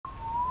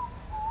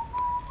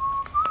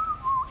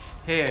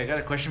Hey, I got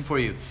a question for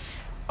you.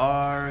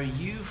 Are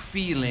you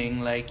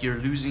feeling like you're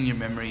losing your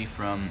memory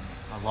from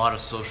a lot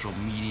of social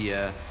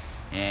media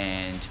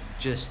and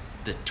just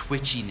the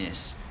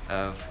twitchiness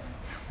of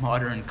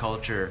modern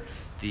culture,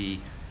 the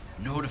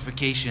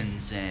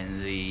notifications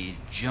and the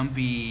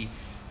jumpy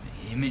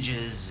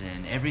images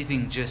and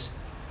everything just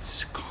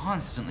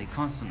constantly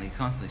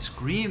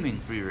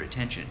screaming for your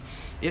attention?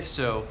 If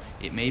so,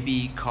 it may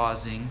be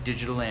causing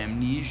digital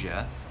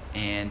amnesia,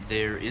 and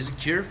there is a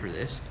cure for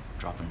this.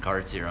 Dropping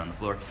cards here on the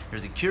floor.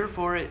 There's a cure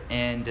for it,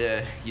 and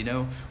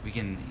we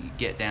can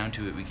get down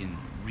to it. We can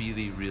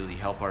really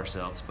help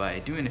ourselves by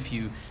doing a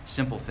few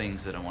simple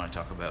things that I want to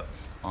talk about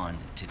on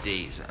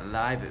today's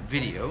live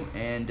video.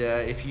 And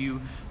if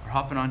you are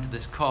hopping onto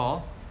this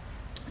call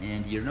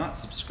and you're not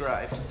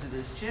subscribed to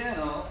this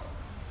channel,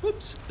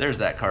 whoops, there's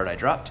that card I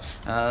dropped.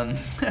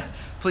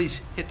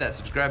 Please hit that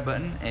subscribe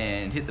button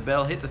and hit the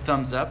bell, hit the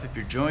thumbs up. If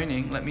you're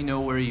joining, let me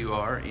know where you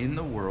are in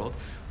the world,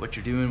 what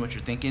you're doing, what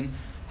you're thinking,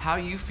 how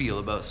you feel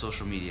about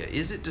social media.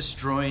 Is it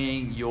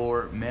destroying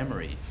your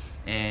memory?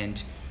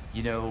 And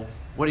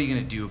what are you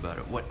going to do about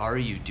it? What are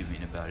you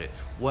doing about it?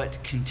 What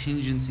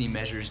contingency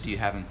measures do you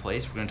have in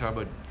place? We're going to talk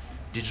about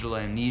digital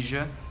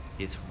amnesia.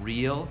 It's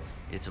real,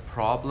 it's a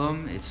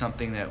problem, it's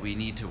something that we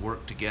need to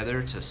work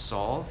together to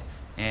solve.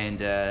 And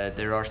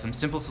there are some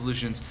simple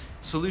solutions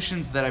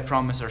that I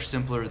promise are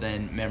simpler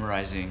than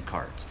memorizing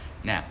cards.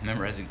 Now,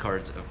 memorizing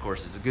cards, of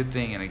course, is a good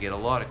thing, and I get a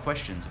lot of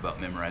questions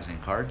about memorizing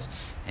cards.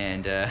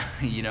 And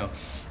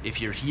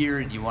if you're here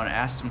and you want to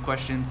ask some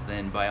questions,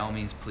 then by all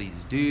means,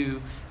 please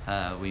do.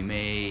 We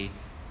may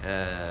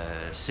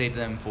save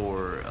them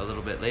for a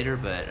little bit later,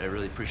 but I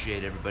really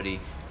appreciate everybody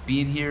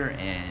being here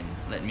and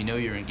letting me know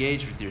you're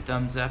engaged with your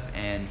thumbs up.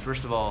 And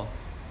first of all,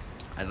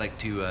 I'd like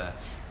to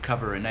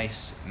cover a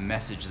nice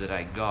message that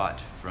I got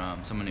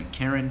from someone named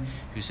Karen,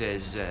 who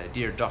says,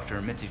 Dear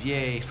Dr.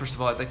 Metivier, first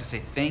of all, I'd like to say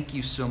thank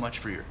you so much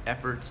for your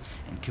efforts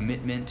and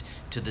commitment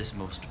to this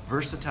most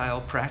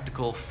versatile,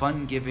 practical,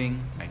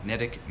 fun-giving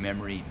magnetic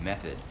memory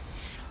method.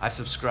 I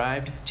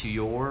subscribed to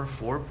your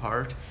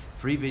 4-part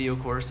free video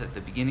course at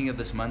the beginning of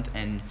this month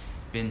and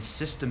been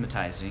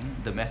systematizing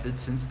the method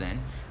since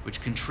then,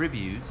 which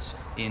contributes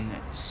in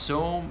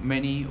so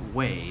many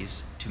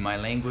ways to my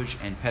language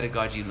and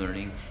pedagogy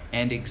learning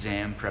and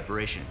exam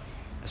preparation.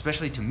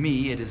 Especially to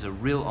me, it is a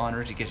real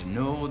honor to get to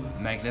know the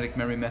magnetic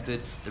memory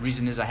method. The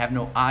reason is I have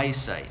no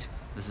eyesight.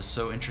 This is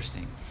so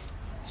interesting.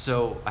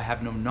 So I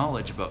have no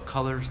knowledge about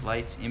colors,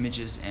 lights,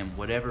 images, and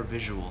whatever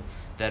visual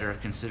that are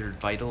considered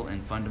vital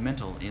and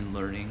fundamental in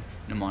learning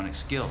mnemonic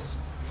skills.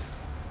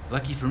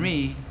 Lucky for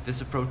me,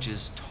 this approach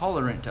is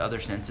tolerant to other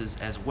senses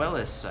as well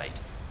as sight.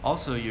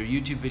 Also, your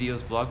YouTube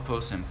videos, blog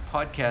posts, and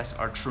podcasts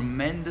are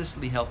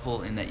tremendously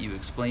helpful in that you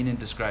explain and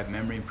describe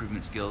memory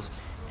improvement skills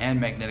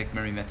and magnetic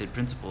memory method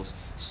principles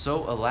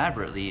so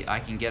elaborately I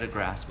can get a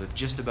grasp of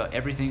just about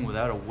everything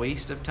without a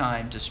waste of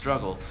time to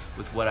struggle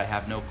with what I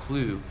have no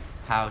clue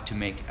how to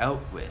make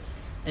out with.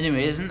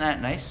 Anyway, isn't that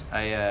nice?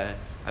 I've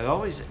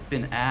always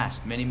been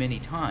asked many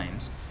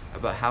times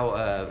about how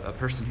a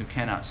person who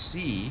cannot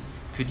see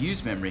could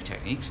use memory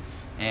techniques,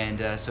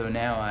 and so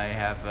now I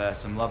have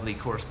some lovely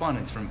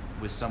correspondence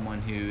with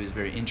someone who is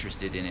very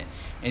interested in it.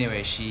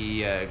 Anyway,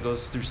 she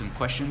goes through some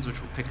questions which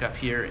we'll pick up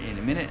here in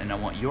a minute, and I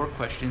want your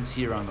questions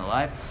here on the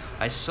live.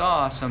 I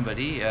saw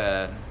somebody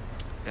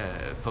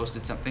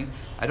posted something.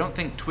 I don't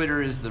think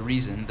Twitter is the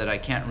reason that I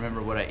can't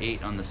remember what I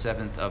ate on the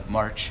 7th of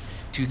March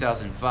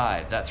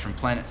 2005. That's from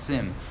Planet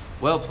Sim.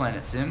 Well,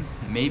 Planet Sim,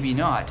 maybe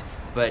not,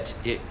 but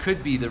it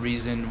could be the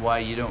reason why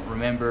you don't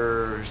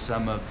remember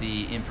some of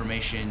the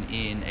information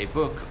in a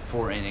book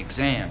for an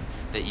exam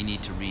that you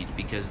need to read,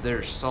 because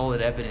there's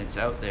solid evidence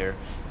out there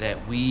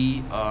that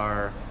we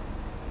are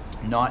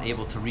not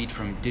able to read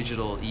from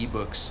digital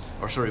ebooks,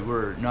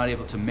 we're not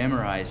able to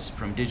memorize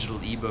from digital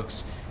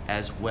ebooks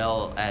as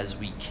well as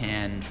we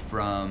can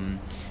from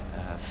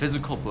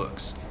physical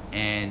books.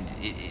 And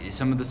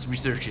some of this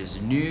research is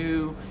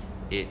new.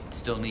 It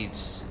still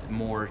needs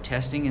more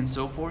testing and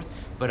so forth,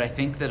 but I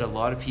think that a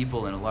lot of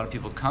people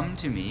come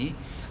to me,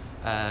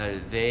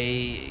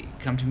 they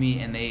come to me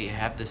and they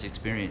have this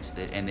experience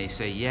and they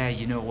say, yeah,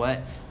 you know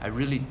what, I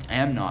really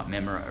am not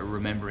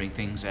remembering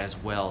things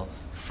as well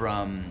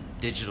from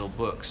digital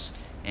books.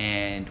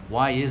 And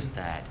why is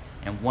that?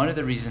 And one of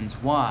the reasons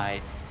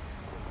why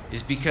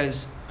is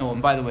because, oh,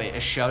 and by the way, a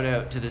shout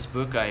out to this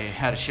book. I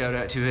had a shout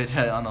out to it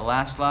on the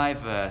last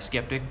live,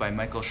 Skeptic by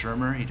Michael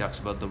Shermer. He talks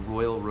about the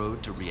royal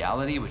road to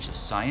reality, which is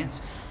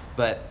science.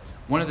 But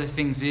one of the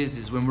things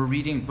is when we're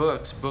reading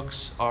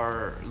books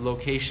are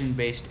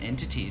location-based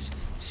entities.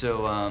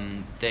 So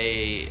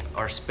they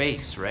are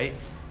space, right?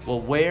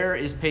 Well, where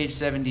is page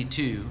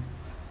 72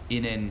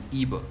 in an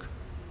ebook?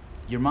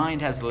 Your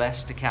mind has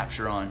less to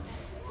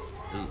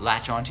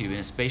latch onto in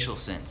a spatial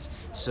sense.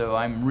 So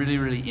I'm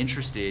really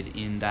interested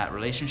in that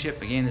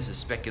relationship. Again, this is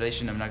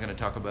speculation. I'm not going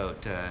to talk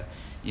about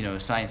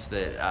science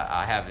that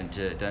I haven't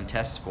done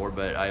tests for,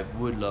 but I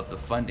would love the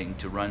funding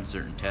to run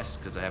certain tests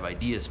because I have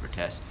ideas for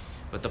tests.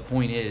 But the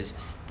point is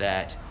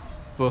that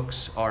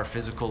books are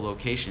physical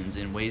locations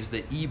in ways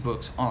that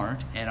ebooks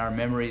aren't, and our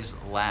memories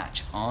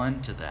latch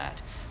on to that.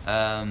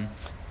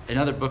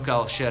 Another book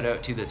I'll shout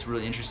out to that's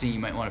really interesting, you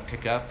might want to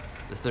pick up,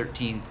 the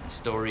 13th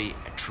Story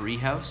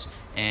Treehouse,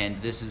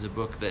 and this is a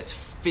book that's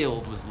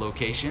filled with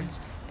locations,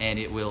 and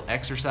it will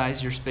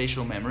exercise your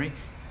spatial memory,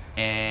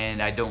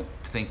 and I don't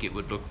think it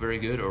would look very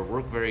good or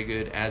work very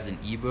good as an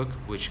ebook,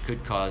 which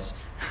could cause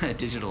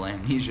digital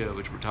amnesia,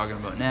 which we're talking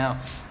about now.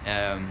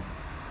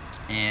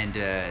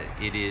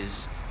 It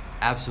is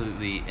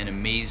absolutely an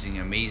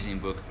amazing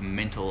book,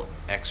 mental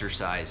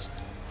exercise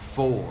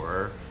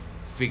for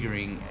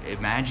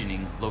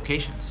imagining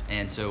locations.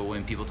 And so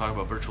when people talk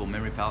about virtual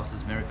memory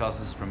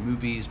palaces from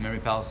movies,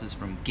 memory palaces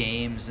from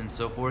games and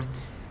so forth,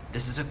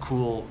 this is a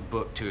cool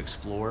book to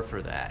explore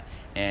for that.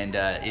 And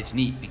it's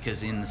neat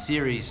because in the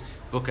series,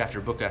 book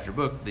after book after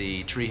book,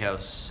 the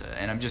Treehouse,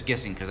 and I'm just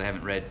guessing because I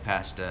haven't read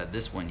past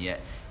this one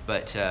yet,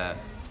 but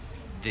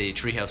the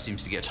treehouse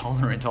seems to get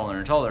taller and taller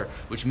and taller,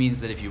 which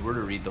means that if you were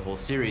to read the whole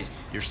series,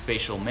 your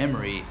spatial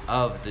memory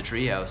of the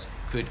treehouse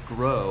could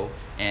grow,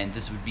 and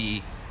this would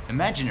be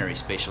imaginary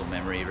spatial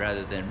memory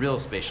rather than real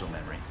spatial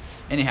memory.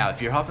 Anyhow,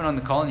 if you're hopping on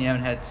the call and you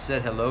haven't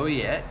said hello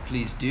yet,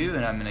 please do,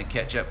 and I'm going to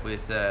catch up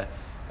with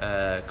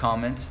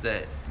comments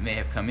that may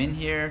have come in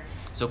here.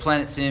 So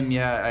Planet Sim,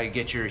 yeah, I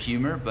get your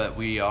humor, but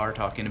we are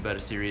talking about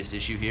a serious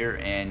issue here,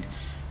 and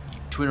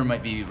Twitter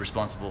might be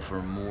responsible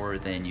for more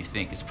than you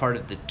think. It's part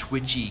of the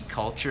twitchy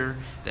culture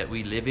that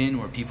we live in,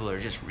 where people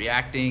are just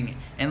reacting.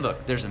 And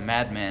look, there's a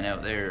madman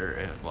out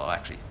there, well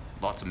actually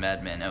lots of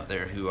madmen out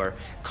there who are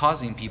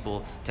causing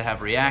people to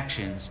have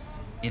reactions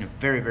in a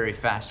very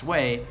fast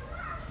way.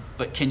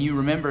 But can you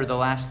remember the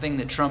last thing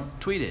that Trump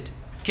tweeted?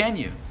 Can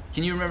you?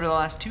 Can you remember the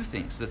last two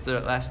things,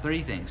 the last three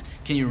things?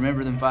 Can you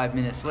remember them 5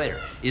 minutes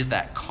later? Is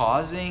that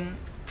causing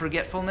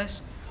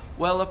forgetfulness?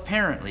 Well,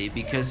 apparently,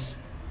 because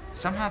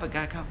somehow the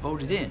guy got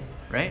voted in,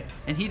 right?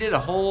 And he did a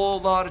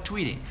whole lot of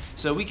tweeting.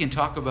 So we can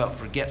talk about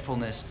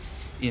forgetfulness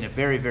in a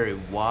very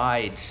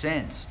wide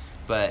sense,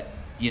 but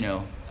you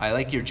know, I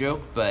like your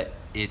joke, but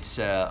it's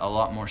a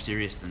lot more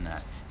serious than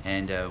that.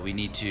 And we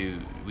need to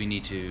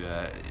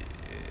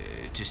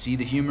see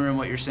the humor in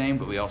what you're saying,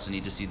 but we also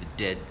need to see the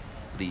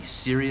deadly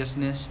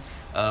seriousness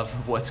of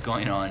what's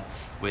going on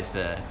with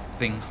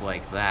things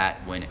like that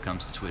when it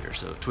comes to Twitter.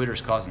 So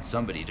Twitter's causing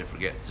somebody to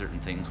forget certain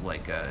things,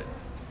 like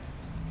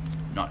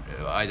not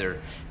either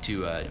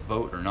to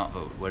vote or not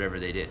vote, whatever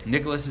they did.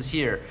 Nicholas is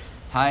here.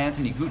 Hi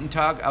Anthony, guten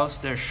Tag aus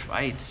der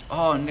Schweiz.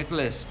 Oh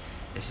Nicholas,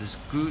 es ist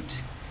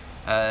gut,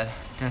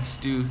 dass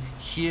du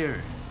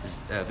hier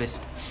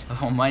bist.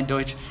 Oh, mein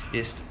Deutsch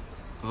ist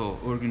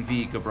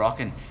irgendwie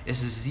gebrochen.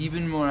 Es ist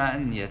 7 Monate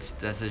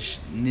jetzt, dass ich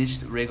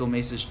nicht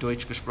regelmäßig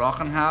Deutsch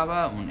gesprochen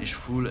habe, und ich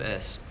fühle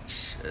es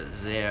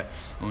sehr.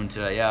 Und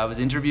yeah, I was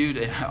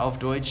interviewed auf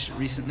Deutsch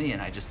recently,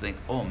 and I just think,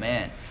 oh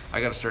man, I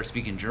got to start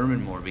speaking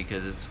German more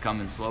because it's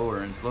coming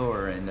slower and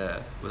slower, and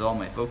with all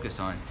my focus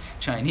on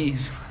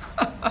Chinese.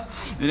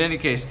 In any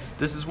case,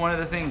 this is one of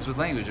the things with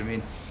language. I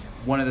mean,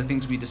 one of the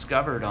things we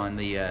discovered on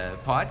the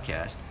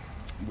podcast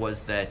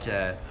was that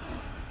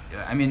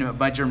I mean,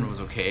 my German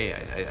was okay.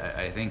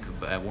 I think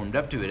I warmed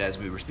up to it as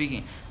we were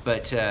speaking,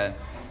 but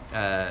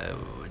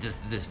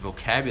this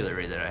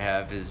vocabulary that I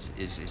have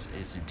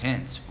is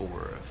intense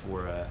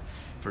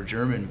for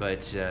German,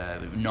 but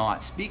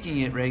not speaking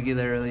it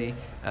regularly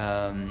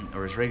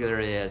or as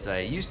regularly as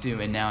I used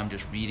to. And now I'm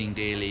just reading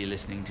daily,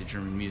 listening to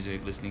German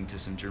music, listening to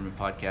some German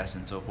podcasts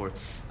and so forth.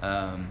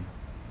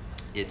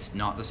 It's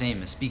not the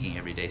same as speaking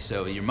every day.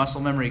 So your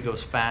muscle memory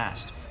goes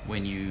fast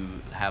when you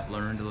have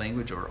learned a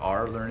language or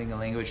are learning a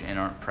language and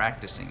aren't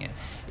practicing it.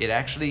 It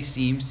actually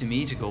seems to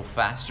me to go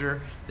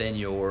faster than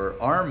your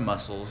arm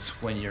muscles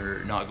when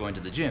you're not going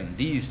to the gym.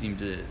 These seem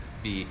to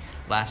be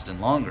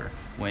lasting longer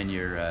when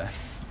you're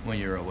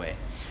away.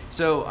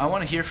 So I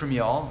want to hear from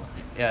y'all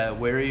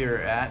where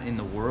you're at in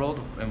the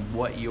world and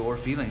what your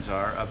feelings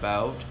are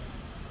about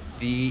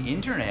the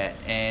internet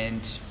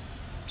and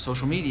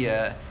social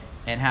media,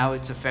 and how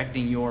it's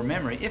affecting your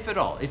memory, if at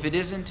all. If it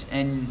isn't,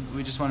 and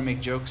we just want to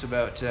make jokes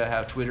about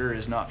how Twitter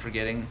is not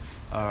forgetting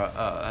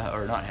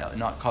or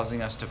not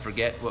causing us to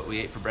forget what we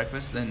ate for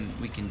breakfast, then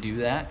we can do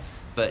that.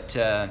 But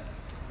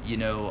you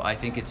know, I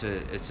think it's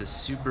a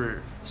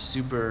super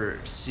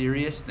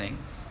serious thing,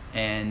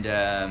 and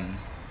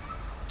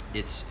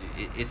it's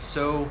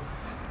so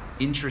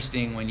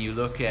interesting when you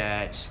look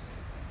at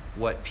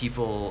what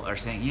people are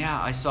saying. Yeah,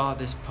 I saw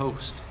this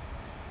post,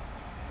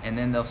 and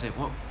then they'll say,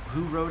 "Well,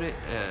 who wrote it?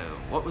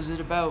 What was it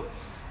about?"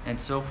 and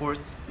so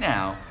forth.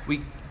 Now,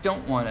 we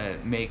don't want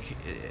to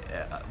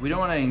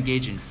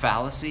engage in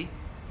fallacy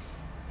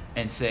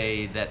and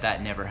say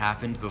that never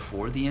happened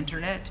before the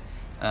internet.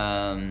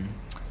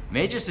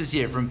 Magus is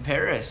here from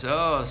Paris.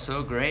 Oh,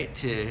 so great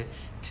to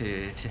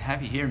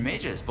have you here,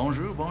 Magus.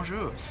 Bonjour,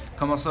 bonjour.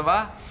 Comment ça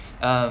va?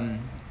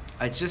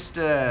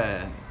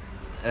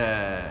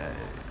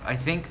 I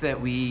think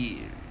that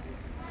we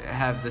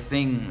have the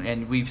thing,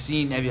 and we've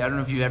seen, I don't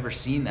know if you've ever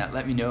seen that.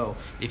 Let me know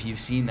if you've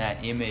seen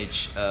that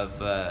image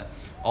of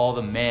all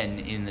the men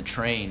in the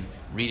train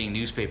reading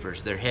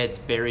newspapers, their heads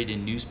buried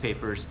in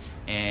newspapers,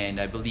 and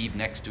I believe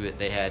next to it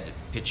they had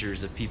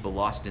pictures of people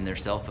lost in their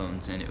cell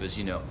phones, and it was,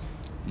 you know,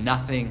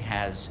 nothing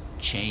has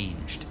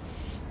changed.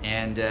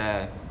 And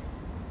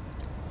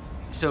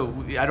so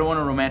I don't want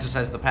to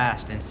romanticize the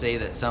past and say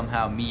that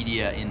somehow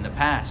media in the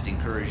past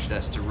encouraged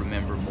us to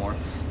remember more.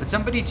 But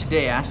somebody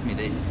today asked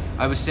me,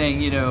 I was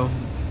saying, you know,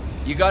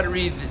 you got to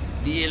read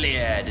the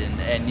Iliad,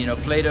 and you know,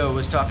 Plato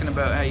was talking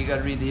about how you got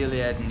to read the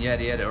Iliad and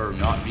yada yada, or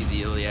not read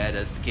the Iliad,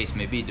 as the case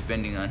may be,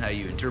 depending on how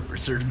you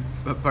interpret certain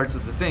parts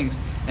of the things.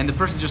 And the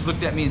person just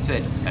looked at me and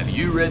said, "Have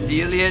you read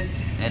the Iliad?"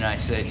 And I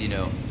said, you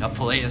know,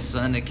 Apollo's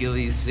son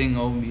Achilles, sing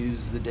O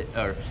Muse,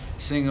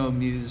 sing O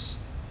Muse,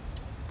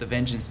 the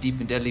vengeance deep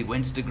and deadly,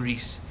 whence to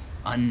Greece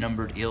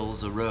unnumbered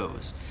ills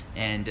arose.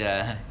 And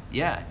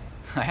yeah,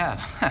 I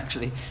have,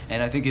 actually,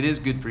 and I think it is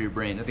good for your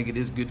brain. I think it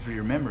is good for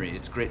your memory.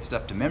 It's great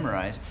stuff to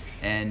memorize,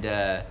 and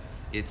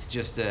it's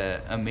just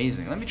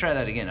amazing. Let me try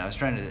that again. I was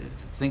trying to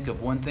think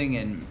of one thing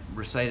and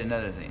recite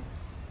another thing.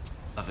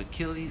 Of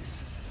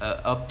Achilles,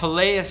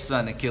 Apollo's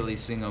son Achilles,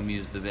 sing O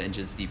Muse, the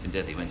vengeance deep and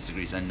deadly, whence to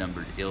Greece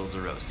unnumbered ills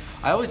arose.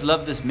 I always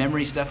love this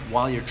memory stuff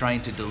while you're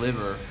trying to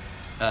deliver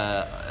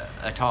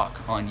a talk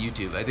on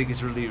YouTube. I think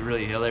it's really,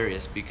 really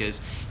hilarious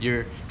because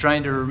you're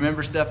trying to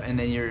remember stuff and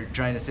then you're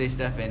trying to say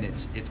stuff, and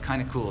it's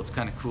kind of cool. It's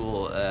kind of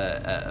cool,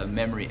 a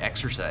memory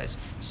exercise.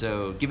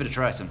 So give it a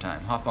try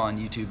sometime. Hop on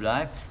YouTube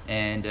Live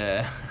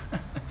and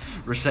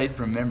recite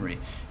from memory.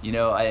 You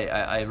know,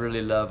 I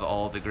really love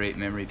all the great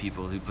memory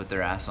people who put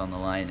their ass on the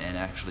line and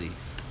actually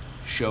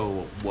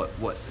show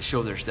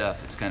show their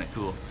stuff. It's kind of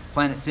cool.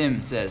 Planet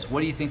Sim says,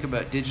 what do you think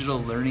about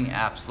digital learning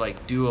apps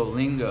like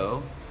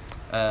Duolingo?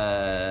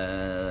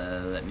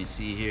 Let me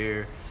see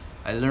here.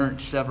 I learned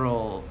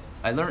several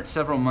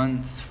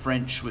months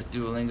French with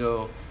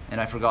Duolingo, and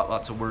I forgot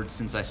lots of words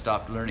since I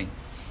stopped learning.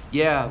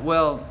 Yeah,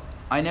 well,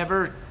 I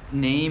never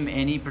name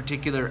any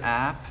particular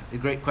app. A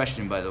great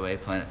question, by the way,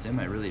 Planet Sim.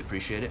 I really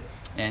appreciate it.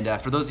 And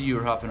for those of you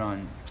who are hopping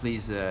on,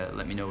 please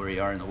let me know where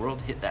you are in the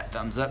world. Hit that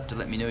thumbs up to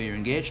let me know you're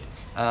engaged.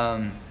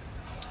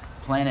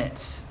 Planet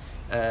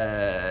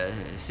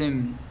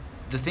Sim,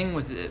 the thing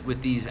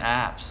with these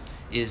apps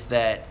is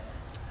that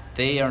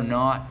they are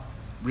not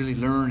really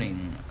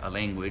learning a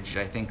language.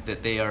 I think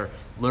that they are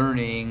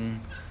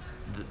learning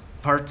the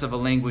parts of a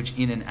language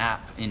in an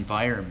app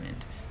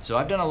environment. So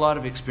I've done a lot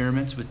of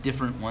experiments with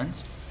different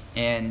ones,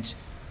 and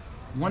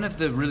one of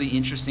the really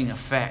interesting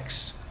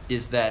effects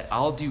is that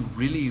I'll do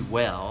really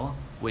well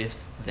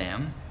with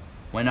them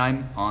when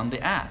I'm on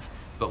the app.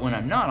 But when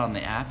I'm not on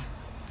the app,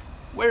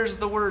 where's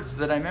the words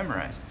that I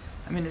memorized?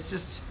 I mean,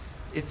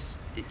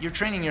 you're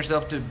training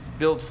yourself to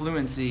build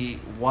fluency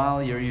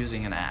while you're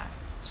using an app.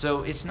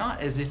 So it's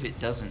not as if it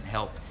doesn't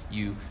help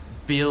you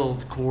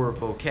build core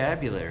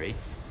vocabulary,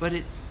 but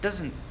it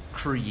doesn't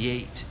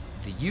create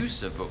the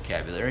use of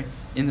vocabulary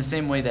in the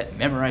same way that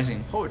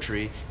memorizing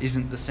poetry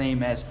isn't the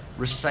same as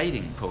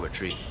reciting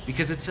poetry,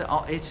 because it's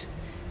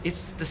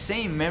the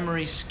same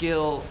memory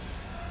skill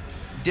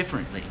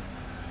differently.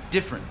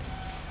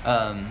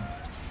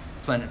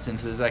 Planet Sim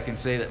says, I can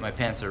say that my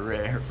pants are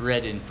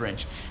red in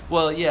French.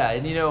 Well, yeah,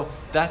 and you know,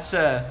 that's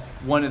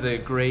one of the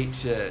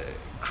great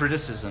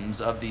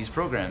criticisms of these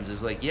programs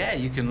is like, yeah,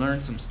 you can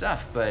learn some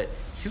stuff, but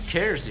who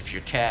cares if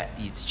your cat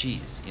eats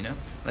cheese, you know?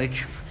 Like,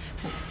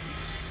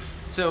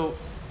 so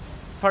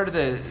part of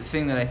the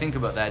thing that I think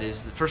about that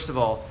is that, first of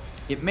all,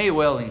 it may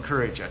well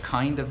encourage a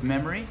kind of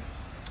memory,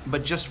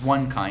 but just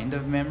one kind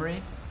of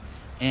memory,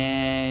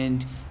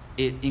 and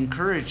it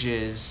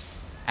encourages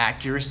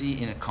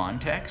accuracy in a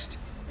context,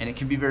 and it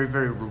can be very,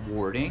 very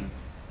rewarding.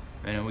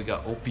 I know we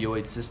got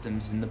opioid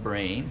systems in the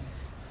brain,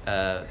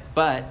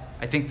 but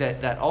I think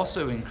that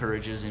also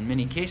encourages, in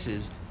many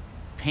cases,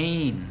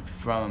 pain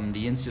from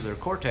the insular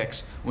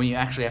cortex when you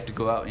actually have to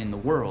go out in the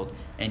world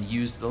and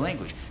use the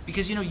language.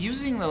 Because, you know,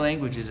 using the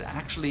language is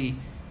actually,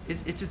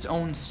 it's its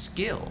own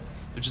skill,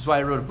 which is why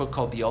I wrote a book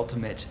called The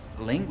Ultimate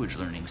Language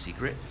Learning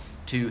Secret,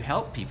 to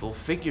help people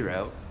figure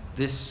out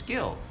this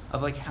skill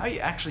of like how you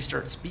actually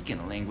start speaking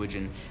a language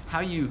and how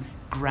you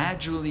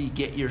gradually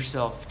get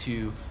yourself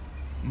to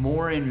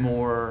more and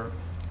more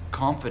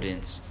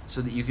confidence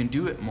so that you can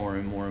do it more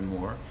and more and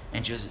more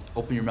and just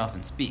open your mouth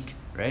and speak,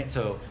 right?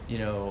 So, you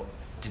know,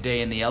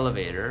 today in the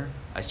elevator,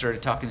 I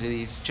started talking to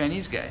these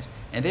Chinese guys,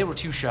 and they were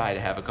too shy to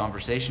have a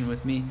conversation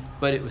with me,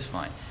 but it was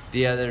fine.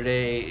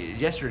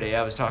 Yesterday,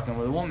 I was talking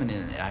with a woman,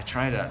 and I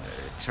tried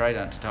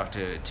not to talk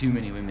to too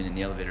many women in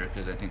the elevator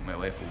because I think my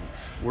wife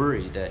will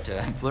worry that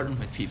I'm flirting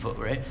with people,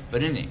 right?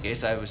 But in any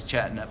case, I was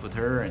chatting up with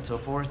her and so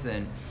forth,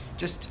 and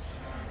just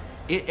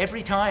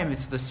every time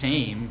it's the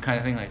same kind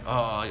of thing, like,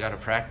 oh, I gotta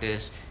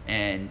practice,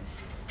 and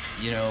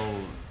you know,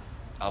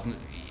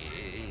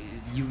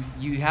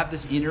 you have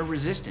this inner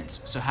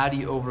resistance. So how do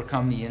you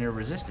overcome the inner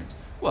resistance?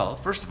 Well,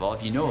 first of all,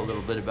 if you know a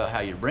little bit about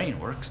how your brain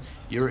works,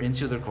 your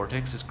insular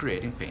cortex is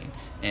creating pain,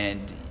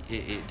 and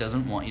it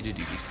doesn't want you to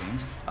do these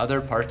things. Other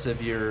parts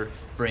of your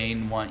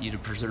brain want you to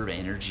preserve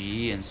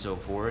energy and so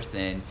forth,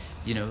 and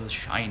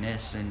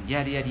shyness and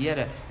yada yada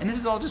yada. And this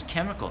is all just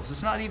chemicals.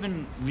 It's not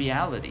even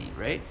reality,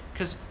 right?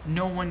 Because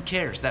no one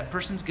cares. That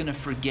person's gonna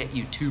forget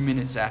you 2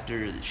 minutes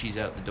after she's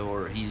out the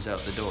door or he's out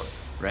the door,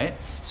 right?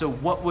 So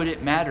what would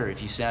it matter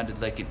if you sounded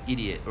like an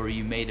idiot or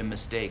you made a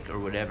mistake or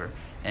whatever?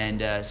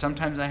 And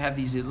sometimes I have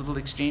these little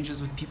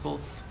exchanges with people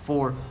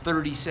for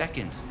 30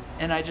 seconds,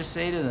 and I just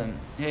say to them,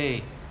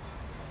 hey,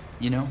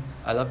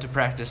 I love to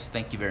practice,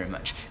 thank you very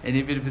much. And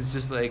if it's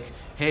just like,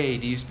 hey,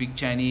 do you speak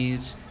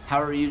Chinese?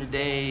 How are you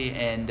today?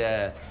 And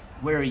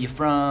where are you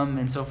from?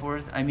 And so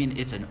forth. I mean,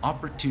 it's an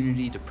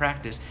opportunity to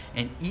practice,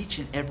 and each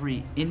and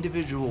every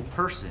individual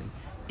person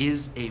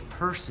is a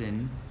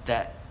person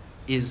that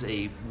is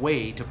a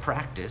way to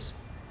practice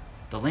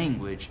the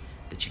language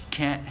that you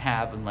can't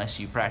have unless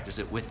you practice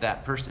it with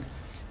that person,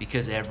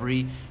 because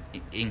every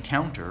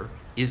encounter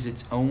is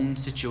its own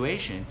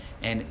situation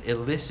and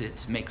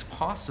makes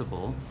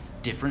possible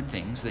different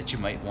things that you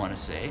might want to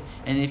say.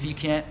 And if you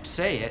can't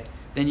say it,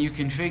 then you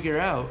can figure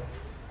out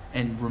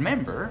and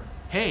remember,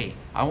 hey,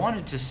 I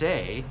wanted to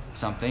say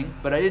something,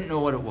 but I didn't know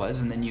what it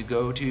was. And then you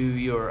go to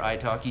your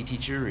italki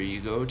teacher, or you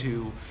go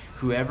to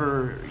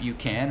whoever you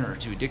can, or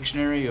to a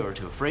dictionary, or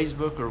to a phrase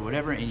book, or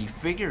whatever, and you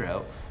figure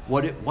out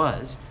what it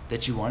was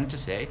that you wanted to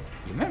say,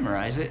 you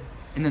memorize it,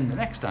 and then the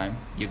next time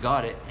you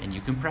got it and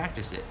you can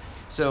practice it.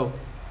 So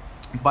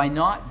by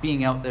not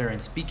being out there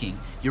and speaking,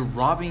 you're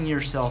robbing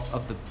yourself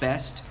of the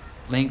best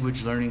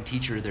language learning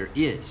teacher there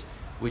is,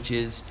 which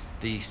is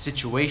the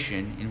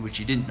situation in which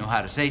you didn't know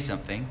how to say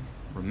something.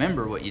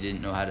 Remember what you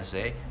didn't know how to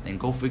say, then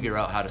go figure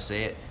out how to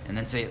say it, and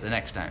then say it the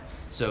next time.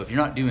 So if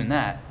you're not doing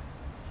that,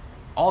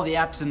 all the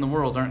apps in the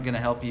world aren't going to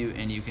help you,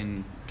 and you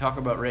can talk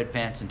about red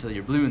pants until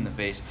you're blue in the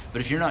face.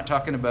 But if you're not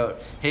talking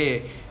about,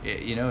 hey,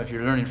 if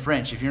you're learning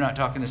French, if you're not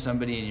talking to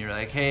somebody and you're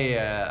like, hey,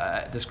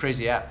 this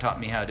crazy app taught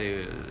me how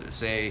to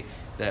say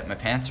that my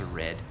pants are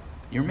red,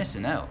 you're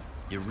missing out.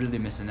 You're really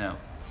missing out.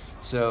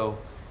 So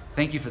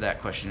thank you for that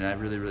question. I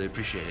really, really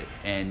appreciate it.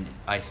 And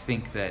I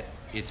think that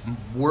it's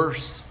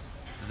worse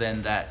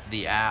than that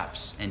the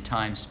apps and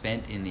time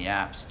spent in the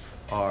apps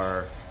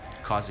are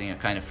causing a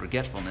kind of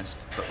forgetfulness,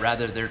 but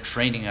rather they're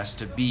training us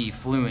to be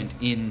fluent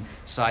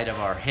inside of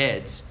our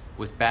heads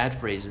with bad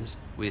phrases,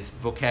 with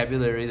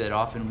vocabulary that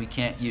often we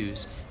can't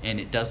use, and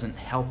it doesn't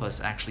help us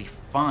actually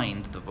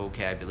find the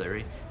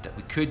vocabulary that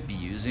we could be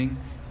using,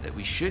 that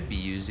we should be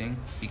using,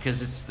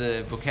 because it's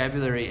the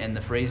vocabulary and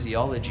the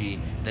phraseology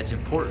that's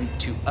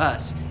important to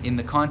us in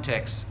the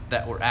context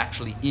that we're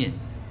actually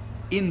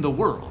in the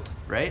world,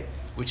 right?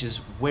 Which is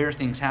where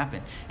things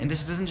happen. And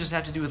this doesn't just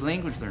have to do with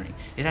language learning.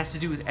 It has to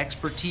do with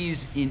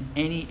expertise in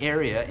any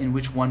area in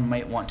which one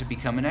might want to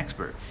become an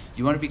expert.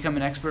 You want to become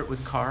an expert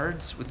with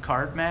cards, with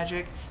card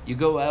magic, you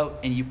go out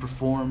and you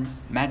perform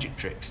magic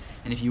tricks.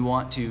 And if you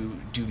want to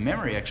do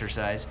memory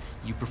exercise,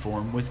 you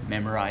perform with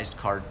memorized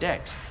card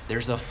decks.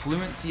 There's a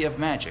fluency of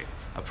magic,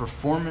 a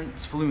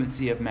performance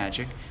fluency of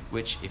magic,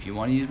 which if you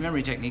want to use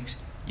memory techniques,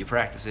 you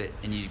practice it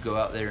and you go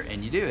out there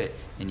and you do it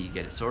and you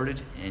get it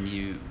sorted and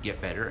you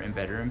get better and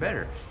better and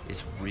better.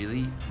 It's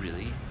really,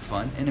 really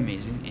fun and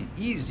amazing and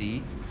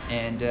easy,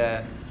 and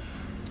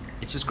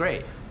it's just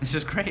great. It's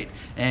just great.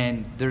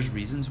 And there's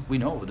reasons, we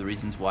know the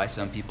reasons why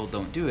some people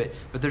don't do it,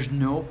 but there's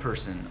no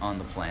person on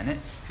the planet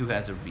who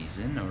has a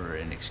reason or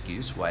an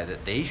excuse why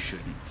that they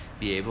shouldn't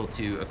be able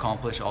to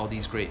accomplish all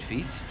these great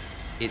feats.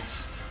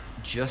 It's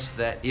just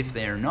that if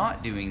they're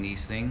not doing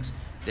these things,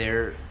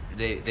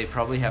 they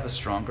probably have a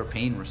stronger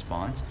pain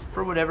response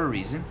for whatever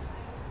reason.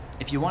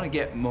 If you want to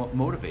get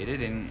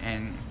motivated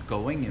and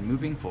going and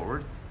moving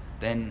forward,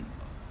 then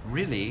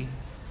really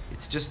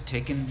it's just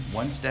taking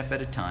one step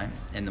at a time,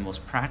 and the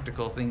most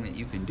practical thing that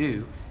you can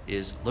do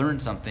is learn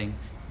something,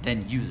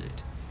 then use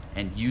it,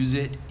 and use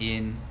it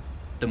in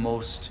the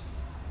most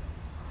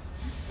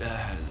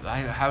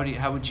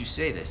how would you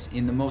say this,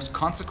 in the most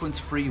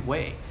consequence-free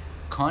way,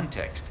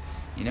 context.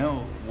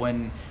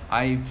 When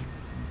I've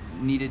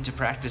needed to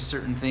practice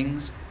certain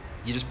things,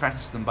 you just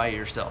practice them by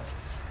yourself.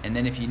 And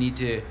then if you need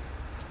to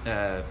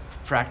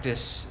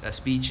practice a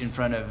speech in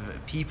front of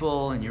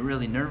people and you're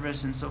really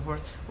nervous and so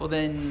forth, well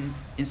then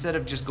instead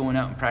of just going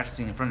out and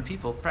practicing in front of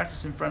people,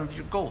 practice in front of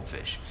your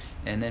goldfish,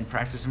 and then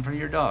practice in front of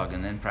your dog,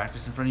 and then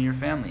practice in front of your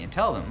family, and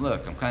tell them,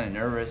 look, I'm kind of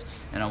nervous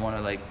and I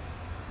want to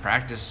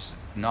practice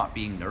not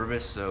being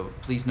nervous, so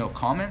please no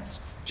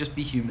comments. Just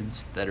be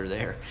humans that are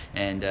there,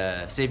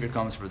 and save your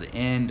comments for the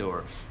end,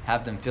 or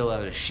have them fill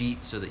out a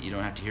sheet so that you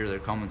don't have to hear their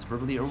comments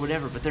verbally or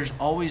whatever. But there's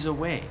always a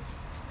way.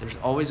 There's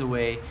always a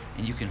way,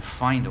 and you can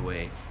find a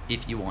way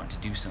if you want to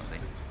do something.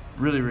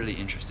 Really, really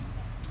interesting.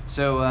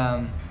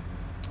 So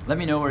let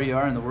me know where you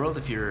are in the world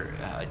if you're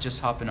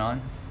just hopping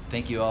on.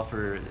 Thank you all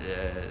for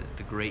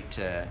the great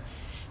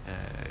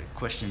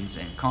questions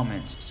and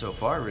comments so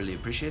far. Really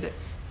appreciate it.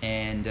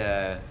 And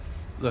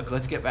look,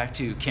 let's get back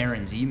to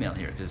Karen's email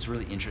here, because it's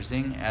really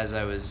interesting. As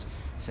I was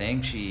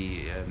saying.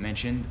 She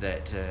mentioned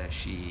that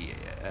she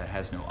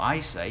has no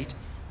eyesight,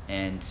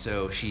 and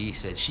so she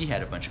said she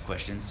had a bunch of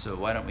questions. So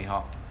why don't we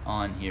hop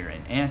on here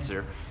and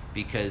answer?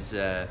 Because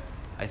I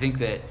think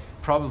that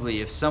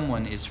probably if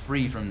someone is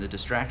free from the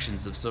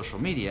distractions of social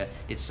media,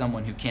 it's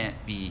someone who can't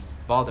be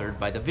bothered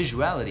by the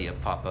visuality of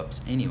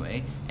pop-ups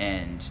anyway,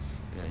 and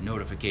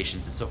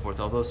notifications and so forth,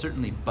 although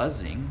certainly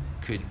buzzing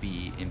could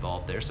be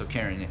involved there. So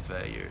Karen, if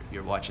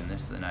you're watching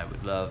this, then I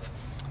would love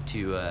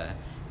to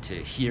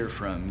hear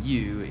from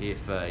you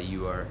if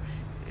you are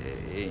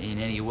in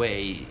any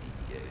way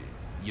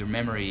your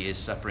memory is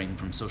suffering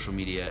from social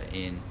media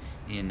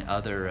in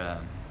other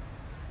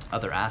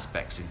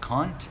aspects and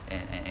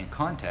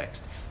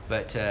context.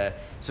 But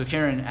so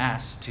Karen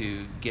asks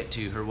to get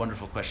to her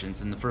wonderful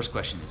questions, and the first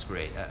question is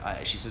great.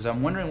 She says,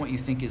 I'm wondering what you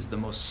think is the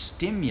most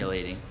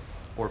stimulating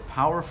or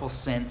powerful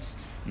sense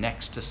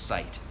next to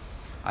sight.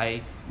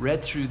 I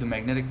read through the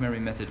magnetic memory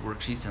method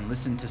worksheets and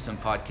listened to some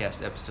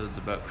podcast episodes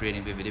about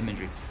creating vivid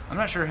imagery. I'm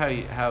not sure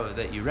how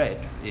that you read,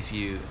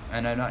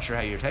 and I'm not sure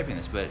how you're typing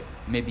this, but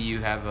maybe you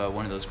have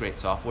one of those great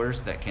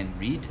softwares that can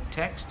read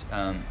text,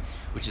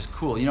 which is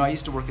cool. You know, I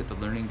used to work at the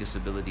Learning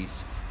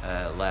Disabilities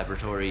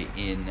Laboratory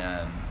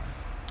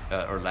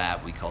or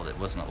lab, we called it. It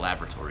wasn't a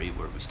laboratory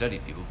where we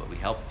studied people, but we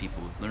helped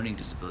people with learning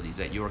disabilities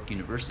at York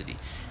University.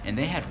 And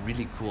they had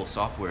really cool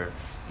software,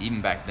 even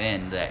back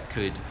then, that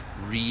could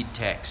read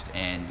text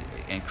and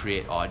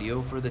create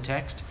audio for the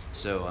text.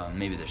 So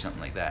maybe there's something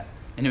like that.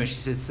 Anyway, she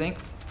says,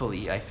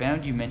 thankfully, I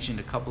found you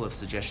mentioned a couple of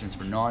suggestions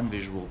for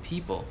non-visual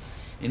people.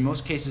 In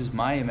most cases,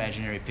 my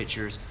imaginary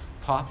pictures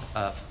pop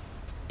up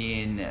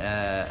in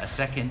a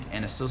second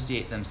and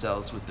associate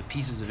themselves with the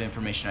pieces of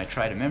information I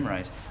try to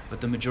memorize,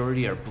 but the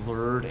majority are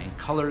blurred and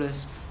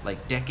colorless,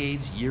 like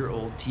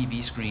decades-year-old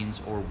TV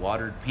screens or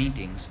watered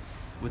paintings,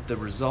 with the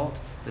result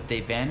that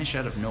they vanish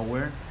out of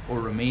nowhere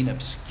or remain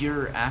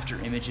obscure after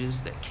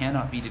images that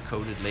cannot be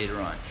decoded later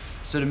on.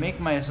 So to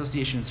make my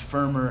associations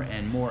firmer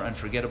and more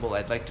unforgettable,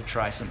 I'd like to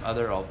try some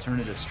other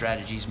alternative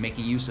strategies,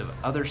 making use of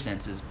other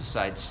senses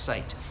besides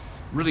sight.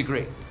 Really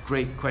great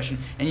question.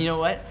 And you know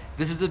what?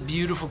 This is a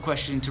beautiful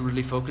question to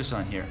really focus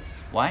on here.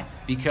 Why?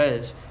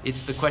 Because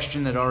it's the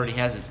question that already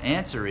has its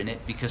answer in it,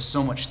 because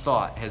so much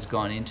thought has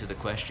gone into the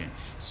question.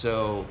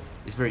 So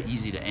it's very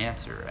easy to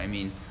answer. I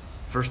mean,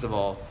 first of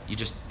all, you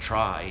just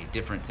try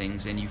different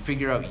things and you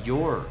figure out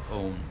your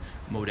own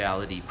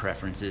modality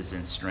preferences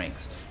and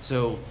strengths.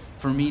 So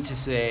for me to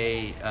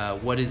say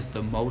what is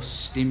the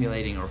most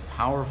stimulating or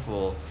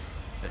powerful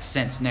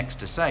sense next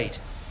to sight,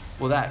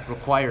 well, that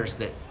requires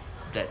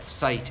that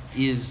sight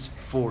is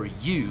for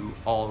you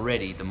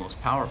already the most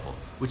powerful,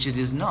 which it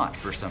is not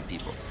for some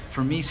people.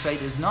 For me,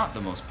 sight is not the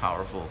most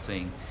powerful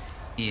thing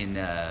in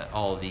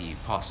all the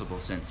possible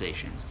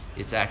sensations.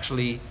 It's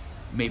actually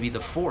maybe the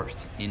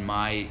fourth in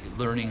my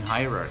learning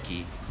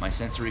hierarchy. My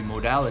sensory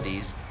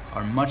modalities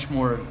are much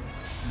more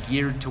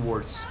geared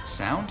towards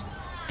sound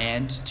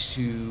and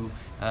to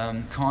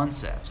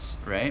concepts,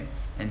 right?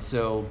 And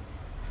so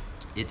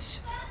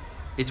it's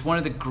one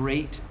of the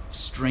great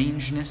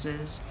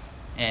strangenesses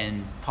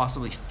and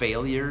possibly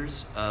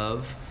failures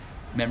of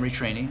memory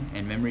training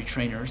and memory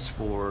trainers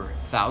for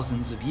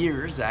thousands of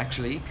years,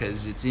 actually,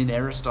 because it's in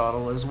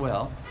Aristotle as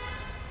well.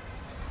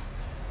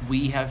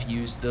 We have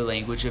used the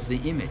language of the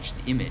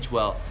image.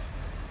 Well,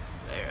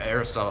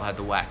 Aristotle had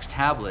the wax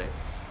tablet,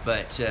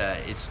 but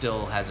it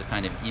still has a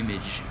kind of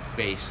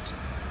image-based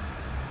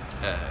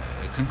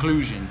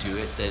conclusion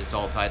to it, that it's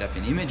all tied up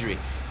in imagery.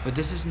 But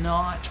this is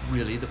not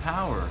really the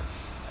power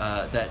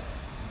that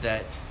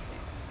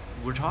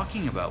we're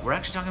talking about. We're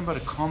actually talking about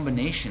a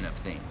combination of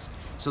things.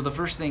 So the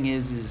first thing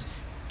is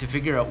to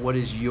figure out what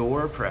is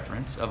your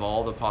preference of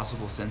all the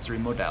possible sensory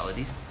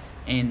modalities,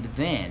 and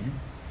then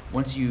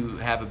once you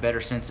have a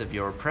better sense of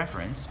your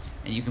preference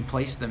and you can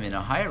place them in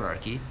a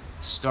hierarchy,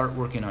 start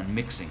working on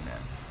mixing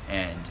them.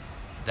 And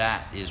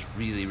that is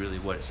really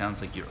what it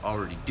sounds like you're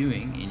already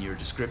doing in your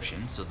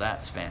description, so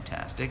that's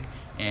fantastic.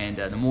 And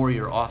the more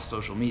you're off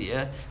social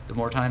media, the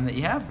more time that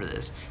you have for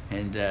this,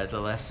 and the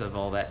less of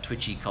all that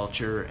twitchy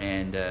culture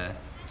and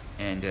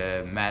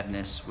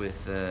madness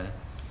with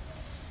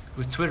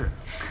Twitter.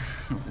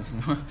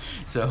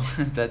 So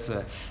that's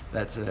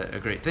a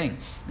great thing.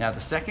 Now the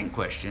second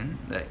question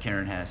that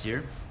Karen has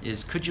here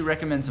is, could you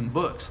recommend some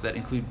books that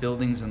include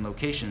buildings and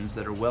locations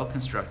that are well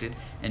constructed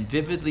and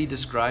vividly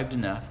described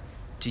enough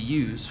to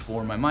use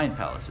for my mind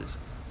palaces?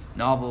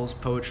 Novels,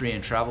 poetry,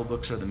 and travel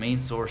books are the main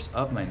source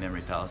of my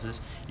memory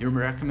palaces. Your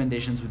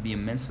recommendations would be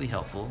immensely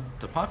helpful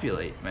to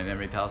populate my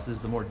memory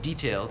palaces. The more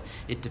detailed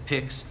it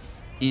depicts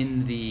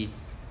in the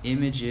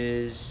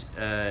images,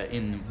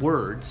 in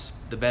words,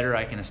 the better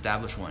I can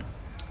establish one.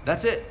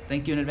 That's it.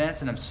 Thank you in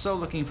advance, and I'm so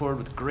looking forward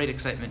with great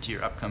excitement to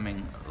your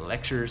upcoming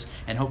lectures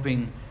and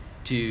hoping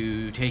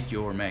to take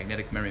your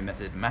magnetic memory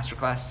method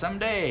masterclass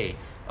someday.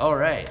 All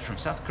right, from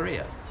South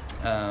Korea.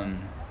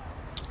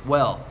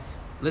 Well,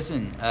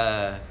 listen,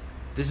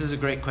 this is a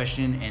great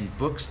question, and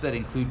books that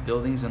include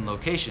buildings and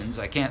locations,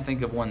 I can't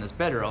think of one that's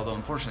better, although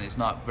unfortunately it's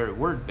not very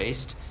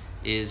word-based.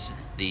 is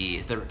the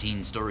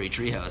 13-story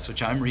treehouse,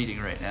 which I'm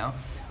reading right now.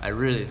 I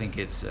really think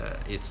it's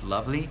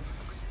lovely.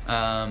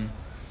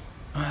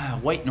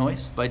 White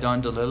Noise by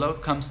Don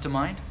DeLillo comes to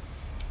mind.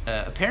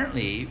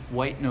 Apparently,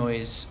 White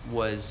Noise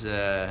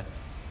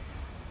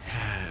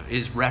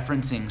is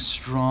referencing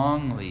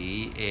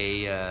strongly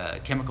a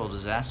chemical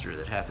disaster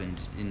that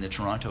happened in the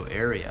Toronto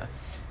area.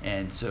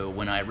 And so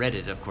when I read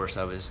it, of course,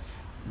 I was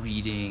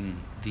reading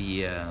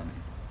it,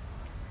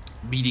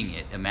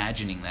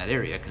 imagining that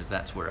area, because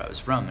that's where I was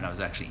from, and I was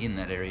actually in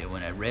that area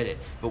when I read it.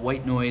 But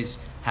White Noise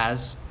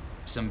has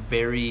some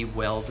very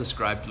well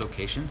described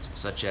locations,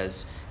 such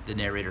as the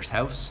narrator's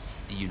house,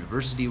 the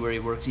university where he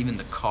works, even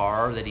the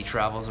car that he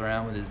travels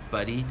around with his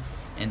buddy.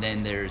 And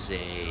then there's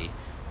a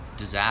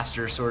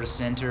disaster sort of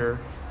center,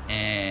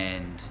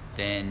 and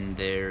then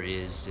there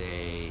is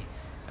a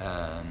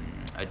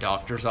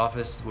doctor's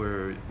office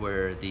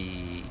where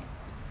the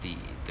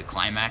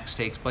climax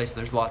takes place.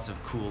 There's lots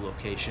of cool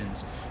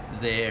locations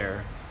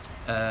there.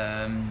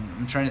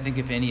 I'm trying to think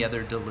if any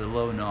other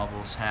DeLillo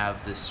novels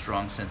have this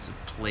strong sense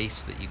of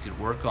place that you could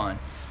work on.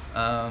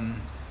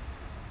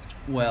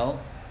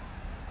 Well,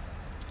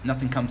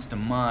 nothing comes to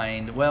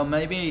mind. Well,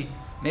 maybe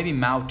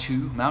Mao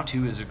 2. Mao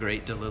 2 is a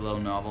great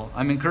DeLillo novel.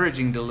 I'm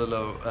encouraging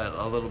DeLillo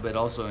a little bit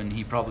also, and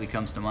he probably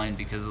comes to mind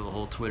because of the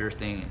whole Twitter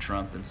thing and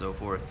Trump and so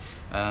forth.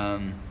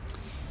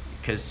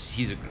 Because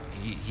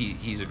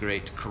he's a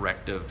great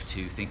corrective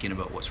to thinking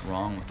about what's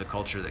wrong with the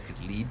culture that could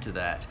lead to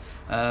that.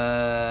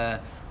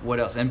 What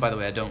else? And by the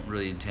way, I don't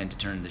really intend to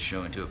turn the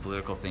show into a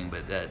political thing,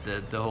 but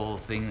the whole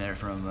thing there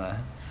from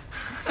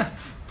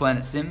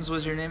Planet Sims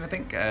was your name, I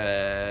think,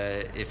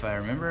 if I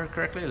remember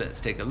correctly. Let's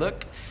take a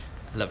look.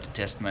 I love to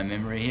test my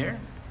memory here.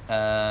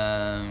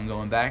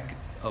 Going back.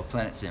 Oh,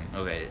 Planet Sim.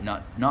 Okay,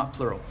 not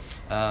plural.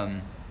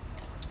 The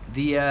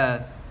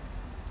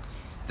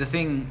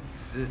thing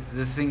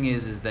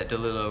is that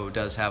DeLillo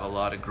does have a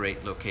lot of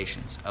great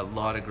locations,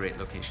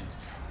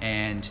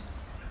 and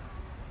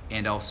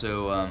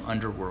also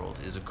Underworld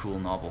is a cool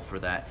novel for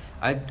that.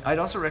 I'd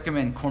also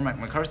recommend Cormac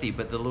McCarthy,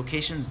 but the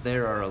locations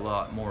there are a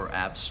lot more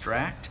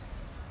abstract.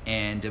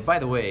 And by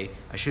the way,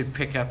 I should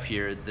pick up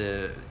here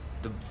the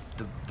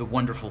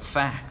wonderful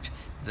fact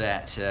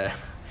that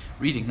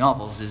reading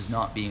novels is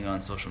not being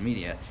on social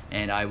media,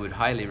 and I would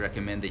highly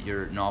recommend that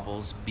your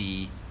novels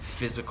be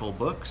physical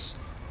books,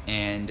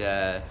 and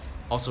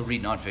also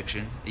read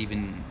nonfiction,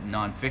 even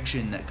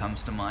nonfiction that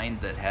comes to mind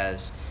that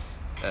has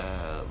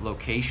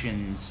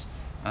locations.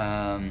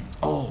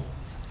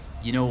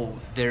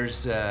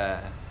 There's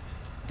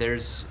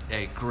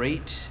a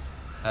great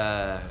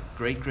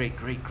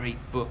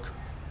book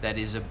that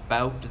is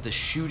about the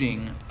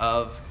shooting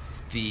of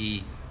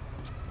the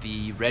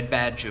Red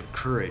Badge of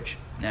Courage.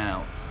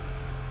 Now,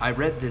 I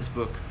read this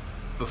book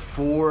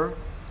before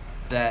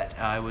that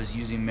I was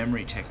using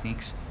memory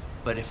techniques,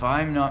 but if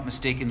I'm not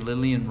mistaken,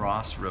 Lillian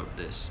Ross wrote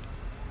this.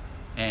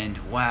 And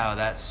wow,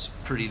 that's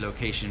pretty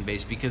location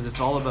based because it's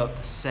all about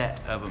the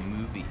set of a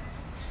movie.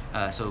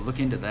 So look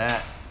into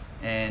that.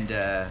 And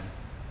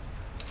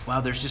wow,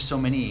 there's just so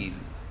many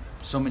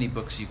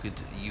books you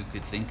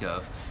could think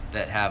of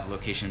that have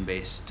location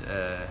based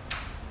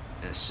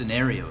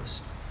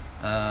scenarios.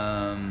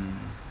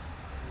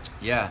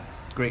 Yeah,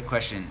 great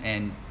question.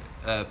 And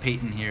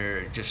Peyton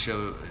here just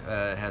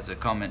has a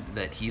comment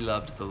that he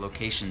loved the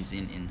locations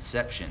in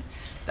Inception.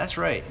 That's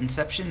right,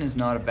 Inception is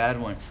not a bad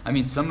one. I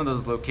mean, some of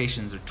those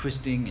locations are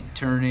twisting and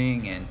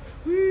turning and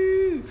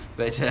woo,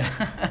 but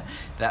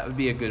that would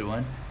be a good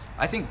one.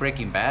 I think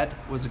Breaking Bad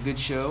was a good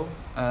show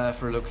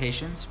for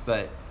locations,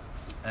 but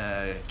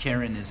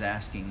Karen is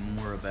asking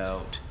more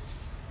about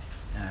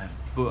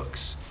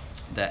books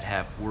that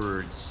have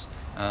words.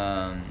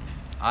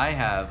 I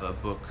have a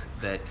book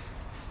that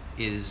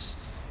is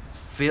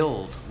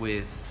filled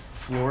with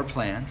floor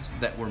plans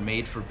that were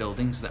made for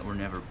buildings that were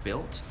never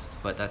built,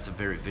 but that's a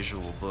very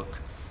visual book.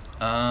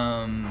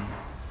 That's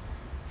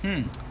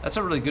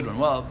a really good one.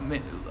 Well,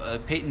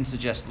 Peyton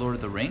suggests Lord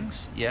of the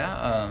Rings.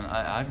 Yeah,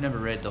 I've never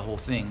read the whole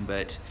thing,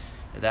 but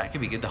that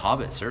could be good. The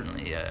Hobbit,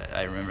 certainly.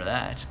 I remember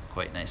that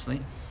quite nicely.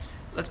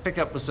 Let's pick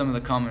up with some of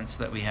the comments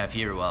that we have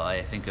here while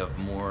I think of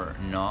more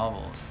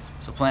novels.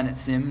 So Planet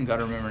Sim, got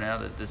to remember now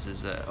that this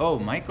is... oh,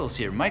 Michael's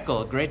here.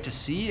 Michael, great to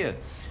see you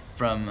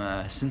from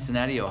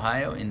Cincinnati,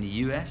 Ohio in the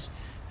U.S.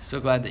 So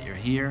glad that you're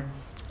here.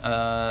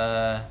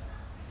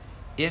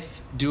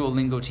 If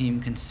Duolingo team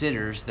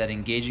considers that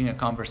engaging a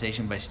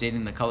conversation by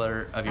stating the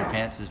color of your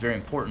pants is very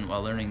important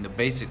while learning the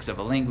basics of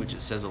a language,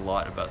 it says a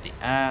lot about the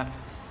app.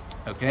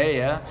 Okay,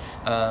 yeah.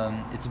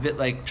 It's a bit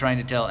like trying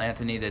to tell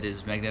Anthony that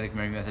his magnetic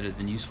memory method has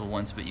been useful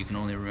once, but you can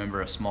only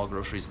remember a small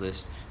groceries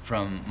list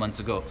from months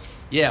ago.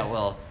 Yeah,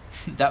 well,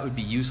 that would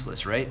be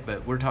useless, right?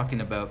 But we're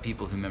talking about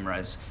people who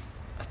memorize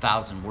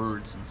 1,000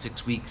 words in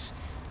 6 weeks,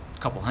 a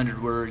couple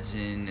hundred words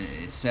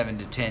in 7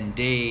 to 10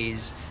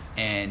 days,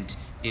 and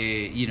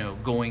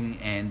going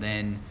and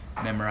then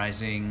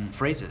memorizing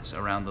phrases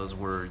around those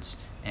words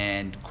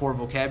and core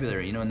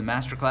vocabulary. In the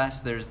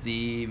masterclass, there's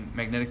the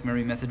Magnetic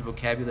Memory Method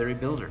Vocabulary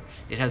Builder.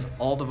 It has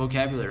all the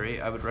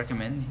vocabulary I would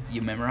recommend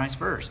you memorize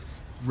first.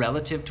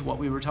 relative to what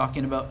we were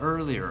talking about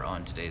earlier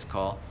on today's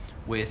call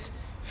with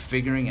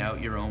figuring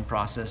out your own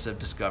process of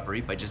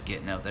discovery by just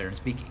getting out there and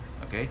speaking.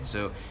 Okay,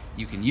 so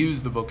you can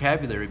use the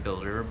vocabulary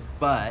builder,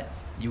 but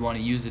you want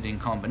to use it in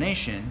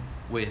combination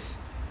with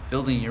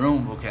building your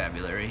own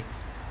vocabulary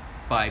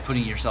by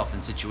putting yourself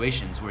in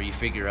situations where you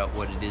figure out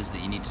what it is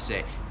that you need to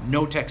say.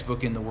 No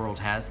textbook in the world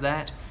has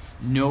that.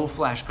 No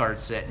flashcard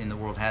set in the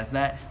world has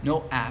that.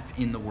 No app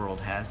in the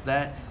world has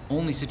that.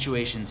 Only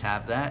situations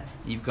have that.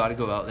 You've got to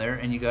go out there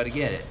and you got to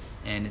get it.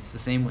 And it's the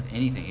same with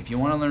anything. If you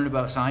want to learn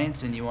about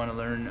science and you want to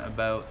learn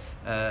about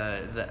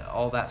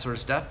all that sort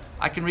of stuff,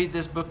 I can read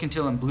this book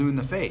until I'm blue in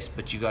the face,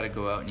 but you got to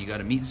go out and you got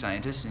to meet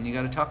scientists and you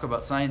got to talk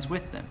about science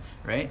with them,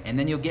 right? And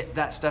then you'll get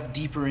that stuff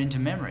deeper into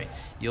memory.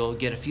 You'll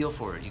get a feel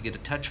for it. You get a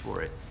touch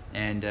for it.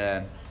 And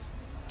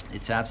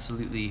it's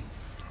absolutely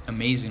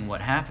amazing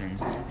what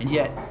happens. And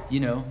yet,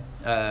 you know,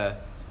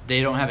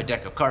 they don't have a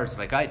deck of cards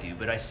like I do,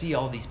 but I see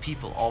all these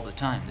people all the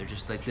time. They're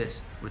just like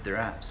this with their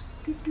apps.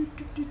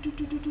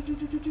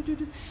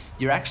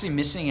 You're actually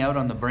missing out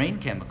on the brain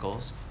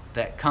chemicals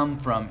that come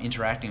from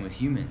interacting with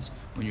humans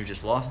when you're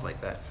just lost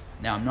like that.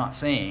 Now, I'm not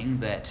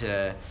saying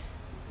that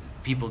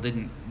people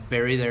didn't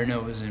bury their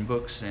nose in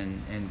books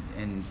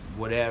and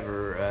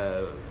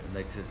whatever,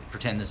 like to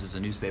pretend this is a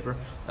newspaper,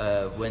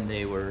 when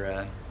they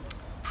were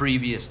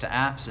previous to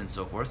apps and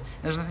so forth.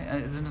 There's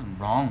nothing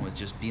wrong with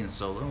just being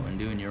solo and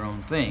doing your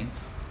own thing,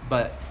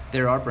 but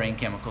there are brain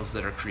chemicals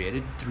that are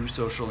created through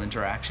social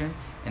interaction,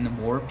 and the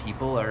more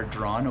people are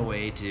drawn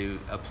away to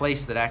a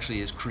place that actually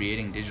is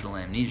creating digital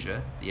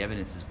amnesia, the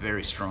evidence is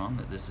very strong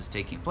that this is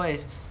taking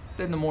place,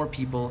 then the more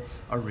people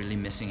are really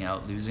missing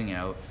out, losing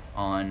out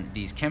on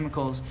these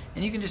chemicals.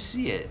 And you can just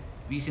see it.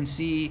 You can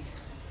see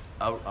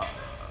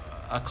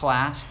a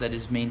class that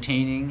is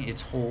maintaining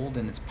its hold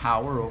and its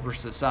power over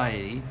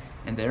society,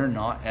 and they're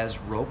not as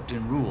roped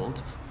and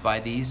ruled by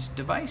these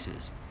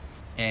devices.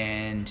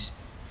 And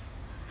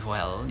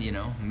well, you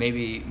know,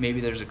 maybe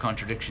there's a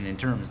contradiction in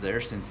terms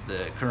there, since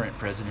the current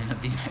president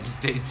of the United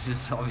States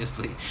is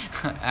obviously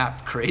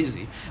app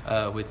crazy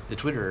with the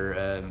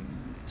Twitter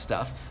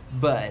stuff.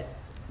 But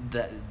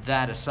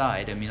that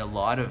aside, I mean, a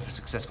lot of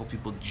successful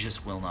people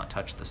just will not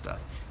touch the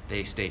stuff.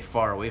 They stay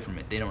far away from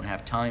it. They don't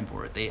have time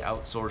for it. They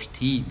outsource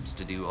teams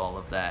to do all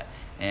of that.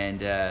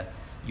 And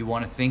you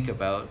want to think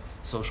about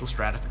social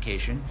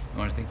stratification. You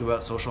want to think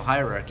about social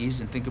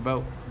hierarchies and think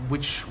about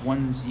which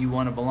ones you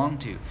want to belong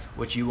to,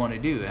 what you want to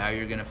do, how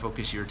you're going to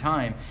focus your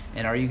time,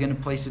 and are you going to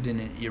place it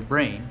in your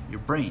brain, your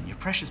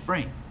precious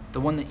brain, the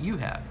one that you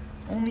have.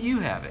 Only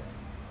you have it,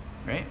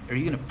 right? Are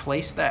you going to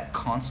place that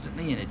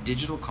constantly in a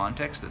digital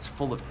context that's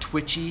full of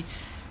twitchy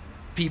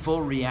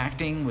people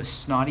reacting with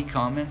snotty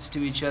comments to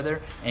each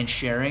other and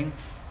sharing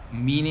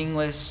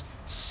meaningless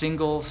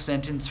single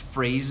sentence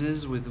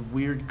phrases with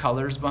weird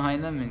colors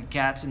behind them and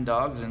cats and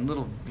dogs and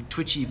little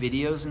twitchy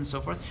videos and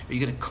so forth? Are you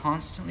going to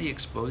constantly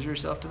expose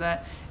yourself to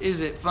that?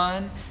 Is it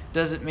fun?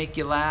 Does it make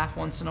you laugh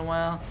once in a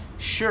while?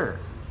 Sure,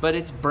 but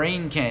it's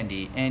brain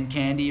candy, and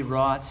candy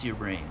rots your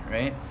brain,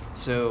 right?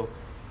 So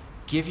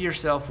give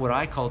yourself what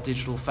I call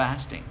digital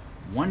fasting.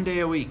 1 day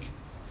a week,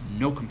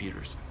 no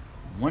computers.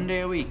 1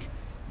 day a week,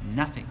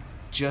 nothing.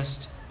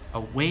 Just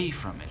away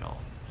from it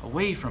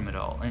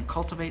all, and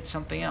cultivate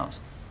something else.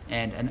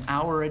 And an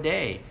hour a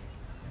day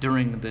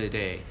during the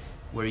day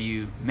where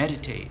you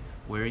meditate,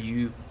 where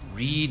you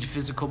read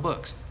physical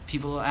books.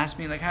 People ask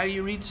me, like, how do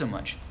you read so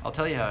much? I'll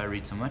tell you how I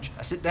read so much.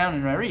 I sit down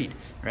and I read,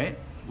 right?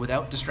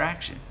 Without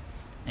distraction.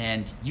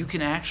 And you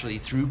can actually,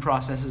 through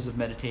processes of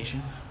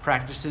meditation,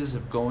 practices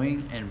of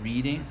going and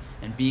reading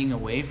and being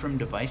away from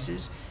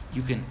devices,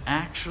 you can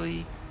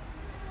actually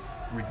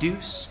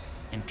reduce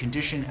and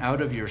condition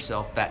out of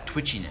yourself that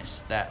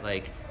twitchiness, that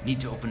like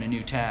need to open a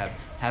new tab,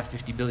 have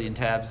 50 billion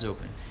tabs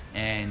open.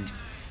 And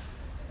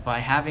by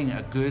having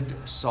a good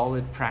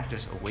solid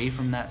practice away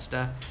from that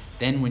stuff,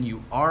 then when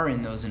you are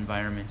in those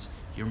environments,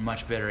 you're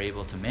much better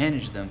able to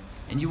manage them,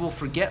 and you will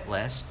forget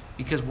less.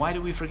 Because why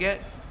do we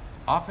forget?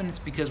 Often it's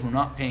because we're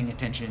not paying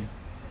attention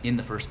in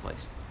the first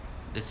place.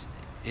 That's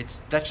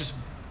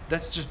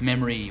just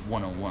memory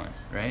 101,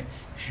 right?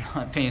 If you're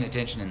not paying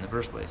attention in the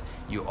first place,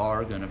 you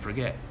are gonna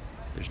forget.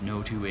 There's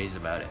no two ways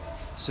about it.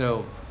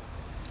 So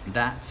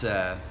that's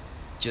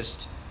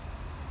just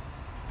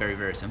very,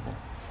 very simple.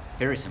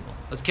 Very simple.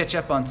 Let's catch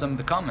up on some of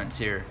the comments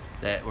here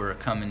that were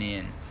coming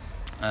in.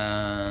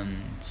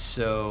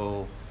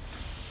 So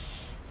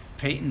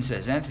Peyton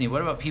says, Anthony,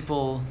 what about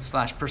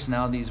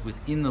people/personalities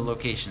within the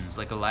locations,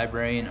 like a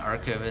librarian,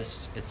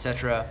 archivist,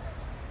 etc.?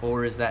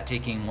 Or is that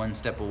taking one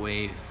step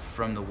away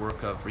from the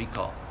work of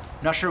recall?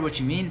 Not sure what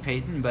you mean,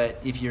 Peyton,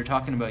 but if you're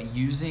talking about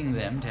using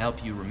them to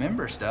help you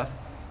remember stuff,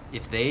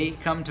 if they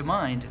come to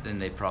mind, then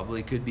they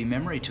probably could be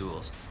memory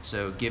tools.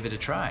 So give it a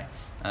try.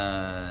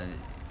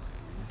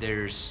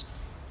 There's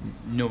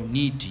no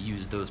need to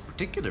use those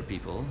particular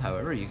people.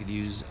 However, you could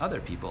use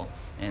other people,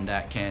 and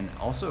that can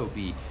also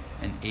be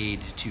an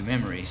aid to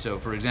memory. So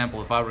for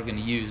example, if I were going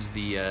to use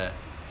the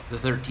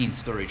 13th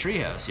story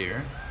treehouse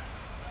here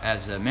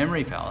as a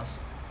memory palace,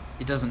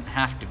 it doesn't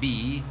have to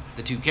be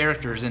the two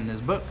characters in this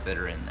book that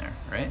are in there,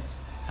 right?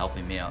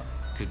 Helping me out.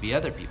 Could be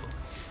other people.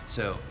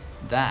 So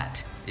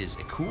that is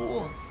a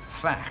cool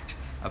fact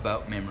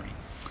about memory.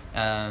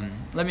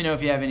 Let me know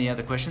if you have any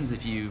other questions.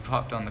 If you've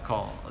hopped on the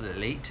call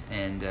late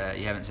and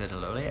you haven't said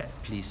hello yet,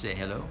 please say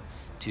hello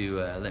to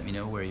let me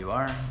know where you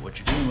are, what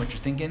you're doing, what you're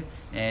thinking,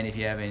 and if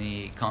you have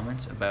any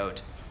comments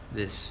about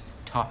this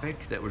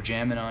topic that we're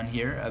jamming on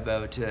here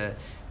about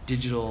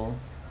digital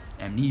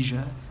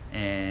amnesia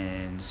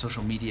and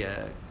social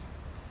media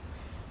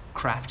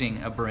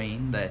crafting a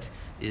brain that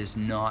is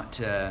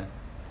not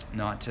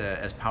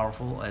as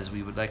powerful as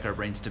we would like our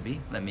brains to be,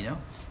 let me know.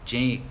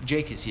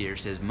 Jake is here,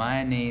 says,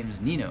 my name's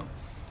Nino.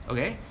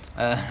 Okay,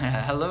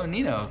 hello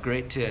Nino,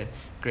 great to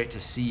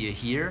see you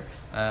here.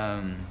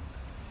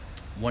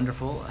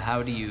 Wonderful.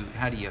 How do you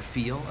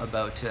feel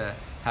about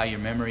how your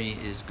memory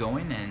is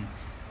going,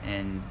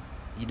 and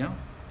you know,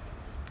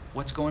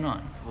 what's going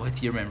on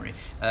with your memory?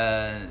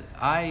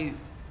 I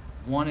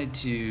wanted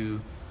to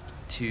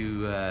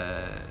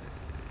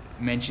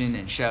mention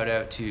and shout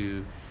out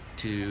to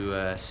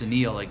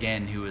Sunil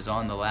again, who was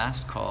on the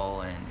last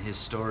call, and his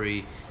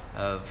story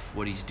of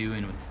what he's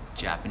doing with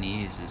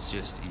Japanese is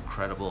just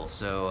incredible.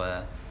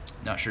 So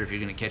not sure if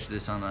you're going to catch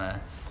this on a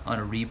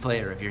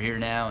replay, or if you're here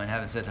now and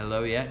haven't said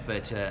hello yet,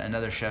 but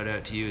another shout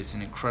out to you. It's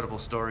an incredible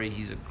story.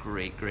 He's a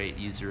great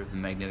user of the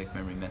magnetic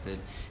memory method,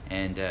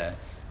 and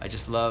I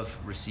just love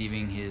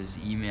receiving his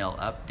email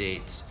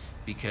updates,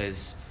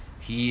 because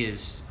he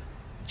is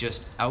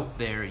just out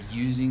there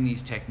using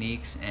these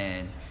techniques,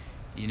 and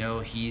you know,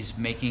 he's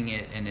making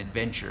it an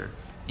adventure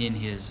in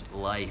his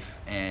life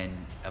and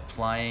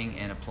applying,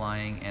 and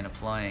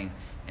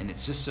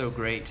it's just so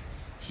great.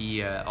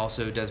 He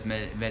also does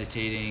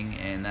meditating,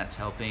 and that's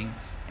helping,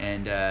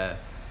 and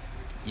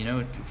you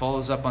know,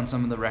 follows up on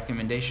some of the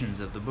recommendations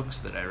of the books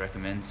that I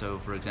recommend. So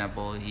for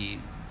example, he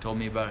told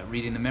me about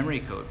reading The Memory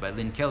Code by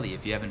Lynn Kelly.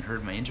 If you haven't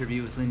heard my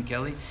interview with Lynn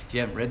Kelly, if you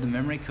haven't read The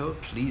Memory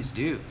Code, please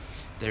do.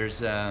 There's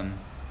some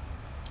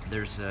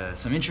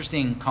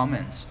interesting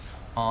comments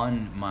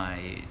on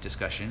my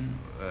discussion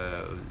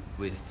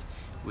with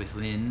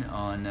Lynn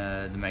on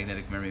the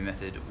Magnetic Memory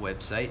Method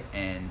website,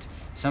 and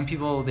some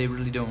people, they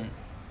really don't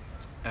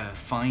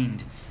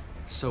find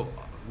so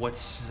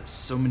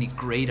many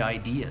great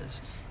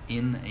ideas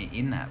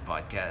in that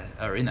podcast,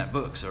 or in that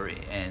book,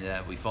 sorry, and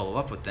we follow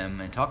up with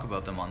them and talk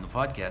about them on the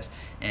podcast.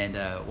 And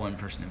one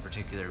person in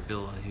particular,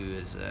 Bill, who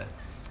has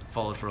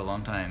followed for a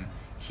long time,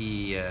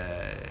 he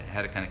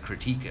had a kind of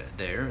critique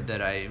there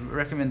that I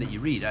recommend that you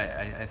read.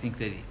 I think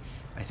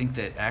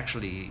that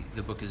actually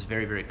the book is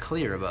very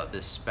clear about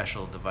this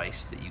special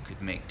device that you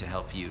could make to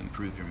help you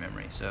improve your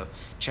memory. So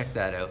check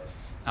that out.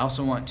 I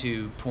also want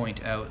to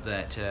point out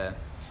that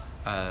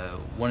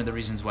one of the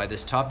reasons why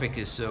this topic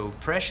is so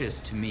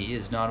precious to me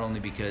is not only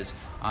because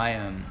I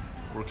am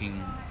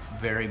working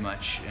very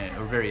much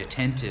or very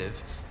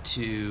attentive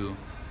to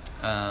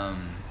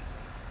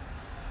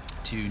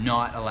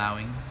not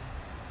allowing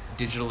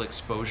digital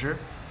exposure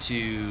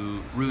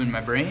to ruin my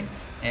brain,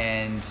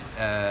 and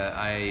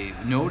I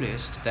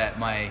noticed that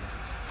my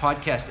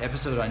podcast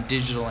episode on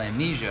digital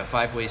amnesia,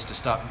 5 Ways to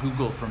Stop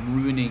Google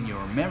from Ruining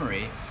Your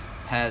Memory,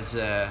 has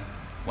the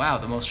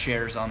most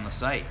shares on the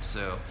site.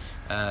 So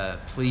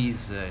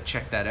please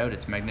check that out.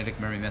 It's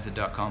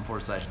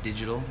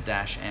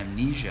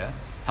magneticmemorymethod.com/digital-amnesia.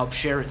 Help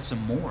share it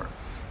some more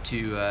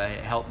to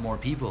help more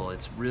people.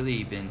 It's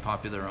really been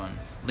popular on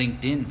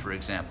LinkedIn, for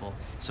example.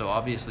 So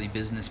obviously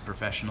business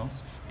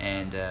professionals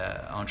and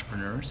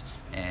entrepreneurs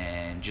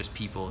and just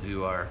people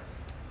who are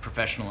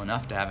professional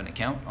enough to have an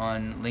account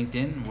on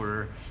LinkedIn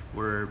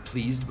were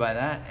pleased by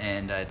that,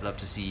 and I'd love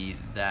to see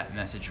that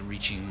message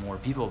reaching more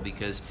people,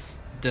 because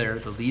they're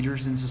the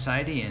leaders in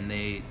society, and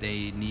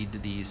they need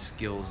these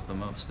skills the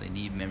most. They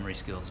need memory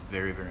skills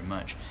very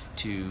much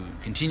to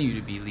continue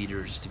to be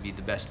leaders, to be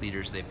the best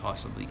leaders they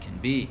possibly can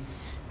be.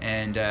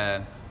 And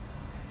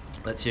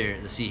let's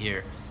see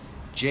here.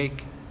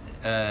 Jake,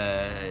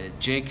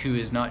 who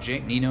is not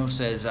Jake, Nino,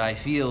 says, I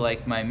feel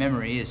like my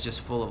memory is just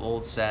full of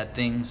old sad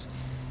things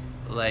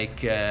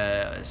like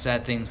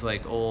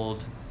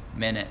old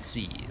men at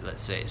sea,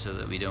 let's say, so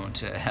that we don't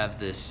have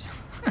this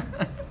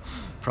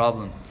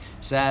problem.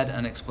 Sad,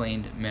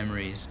 unexplained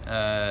memories.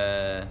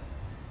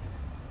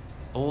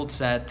 Old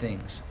sad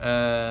things.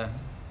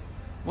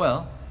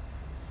 Well,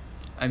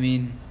 I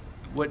mean,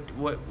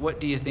 what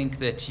do you think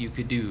that you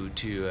could do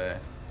to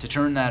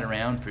turn that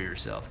around for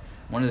yourself?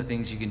 One of the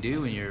things you can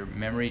do when your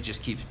memory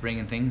just keeps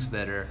bringing things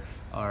that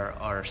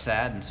are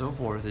sad and so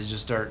forth is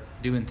just start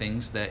doing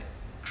things that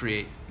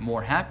create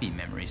more happy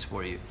memories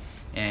for you.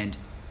 And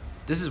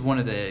this is one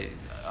of the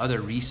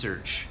other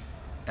research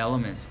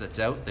elements that's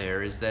out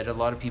there, is that a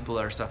lot of people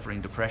are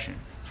suffering depression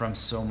from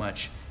so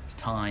much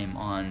time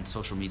on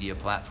social media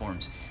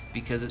platforms,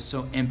 because it's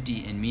so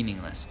empty and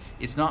meaningless.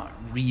 It's not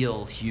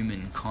real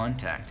human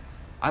contact.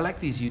 I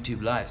like these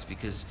YouTube lives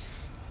because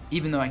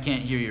even though I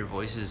can't hear your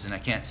voices, and I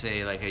can't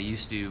say like I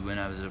used to when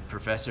I was a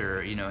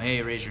professor, you know,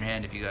 hey, raise your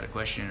hand if you got a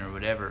question or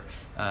whatever,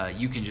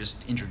 you can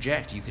just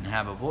interject, you can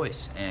have a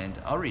voice, and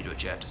I'll read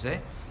what you have to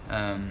say.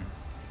 and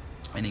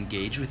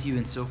engage with you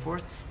and so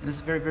forth. And this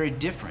is very, very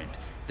different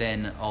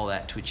than all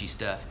that twitchy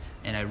stuff.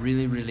 And I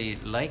really, really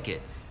like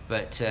it.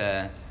 But,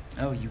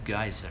 oh, you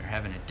guys are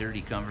having a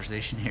dirty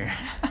conversation here.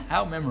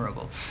 How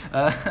memorable.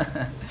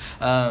 But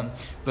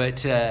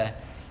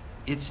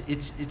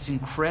it's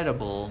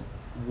incredible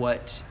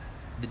what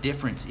the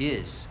difference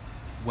is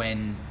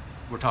when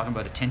we're talking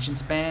about attention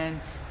span,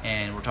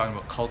 and we're talking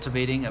about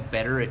cultivating a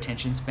better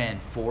attention span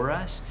for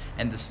us,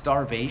 and the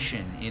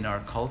starvation in our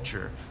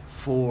culture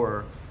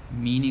for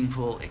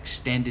meaningful,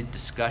 extended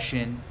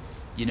discussion.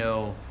 You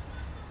know,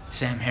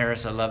 Sam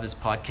Harris, I love his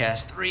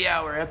podcast,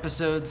 3-hour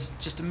episodes,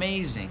 just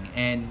amazing.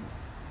 And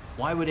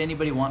why would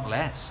anybody want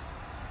less?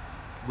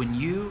 When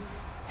you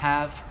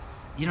have,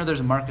 you know, there's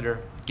a marketer,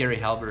 Gary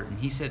Halbert, and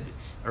he said,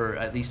 or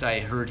at least I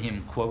heard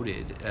him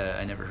quoted,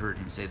 I never heard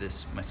him say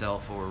this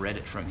myself or read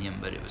it from him,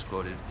 but it was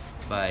quoted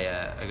by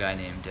a guy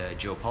named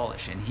Joe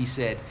Polish. And he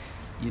said,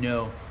 you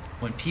know,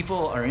 when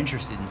people are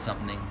interested in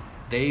something,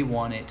 they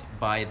want it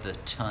by the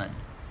ton,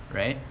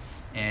 right?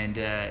 And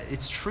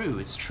it's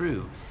true.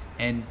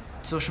 And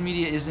social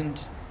media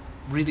isn't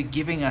really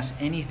giving us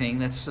anything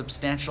that's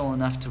substantial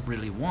enough to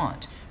really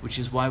want, which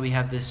is why we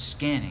have this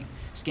scanning.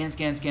 Scan,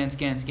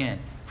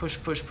 push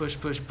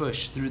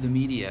through the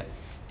media.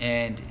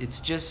 And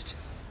it's just,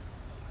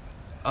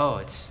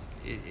 there's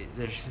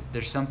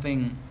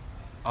something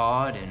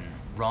odd and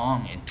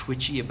wrong and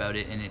twitchy about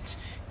it, and it's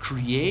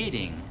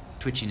creating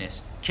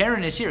twitchiness.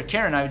 Karen is here.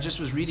 Karen, I just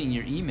was reading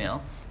your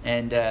email,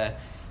 and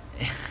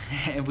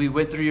and we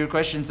went through your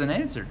questions and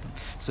answered them.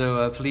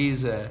 So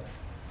please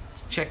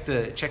check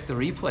the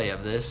replay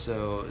of this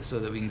so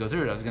that we can go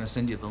through it. I was going to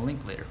send you the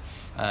link later.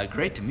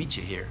 Great to meet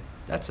you here.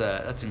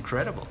 That's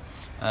incredible.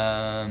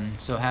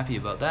 So happy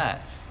about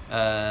that.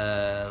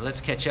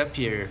 Let's catch up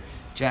here.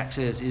 Jack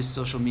says, is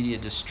social media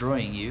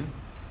destroying you?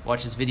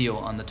 Watch this video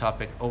on the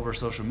topic over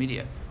social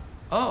media.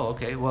 Oh,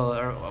 okay.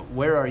 Well,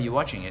 where are you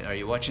watching it? Are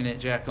you watching it,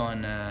 Jack,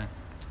 on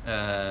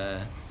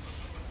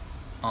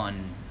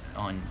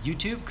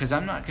YouTube? Because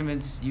I'm not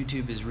convinced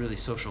YouTube is really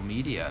social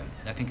media.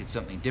 I think it's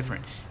something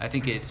different. I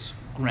think its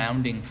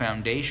grounding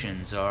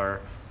foundations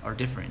are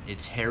different.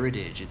 Its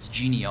heritage, its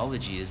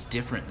genealogy is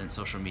different than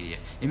social media.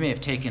 It may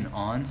have taken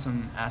on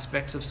some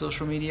aspects of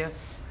social media,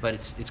 but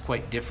it's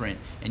quite different,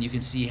 and you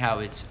can see how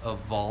it's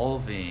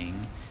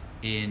evolving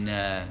in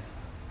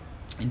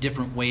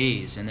different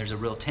ways. And there's a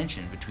real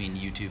tension between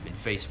YouTube and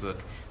Facebook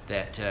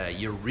that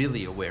you're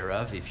really aware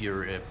of if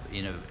you're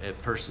in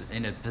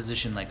a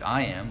position like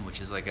I am,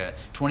 which is like a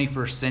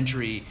 21st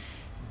century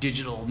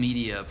digital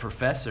media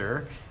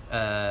professor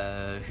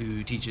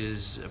who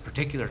teaches a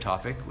particular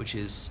topic, which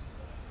is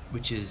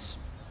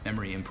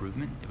memory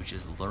improvement, which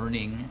is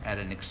learning at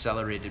an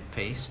accelerated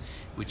pace,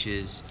 which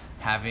is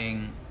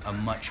having a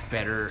much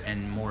better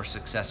and more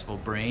successful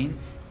brain.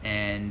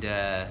 And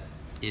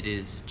it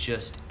is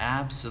just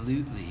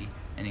absolutely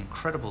an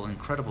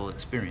incredible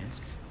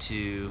experience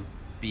to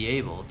be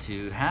able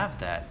to have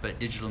that. But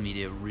digital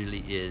media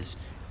really is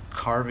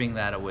carving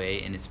that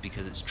away, and it's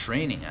because it's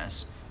training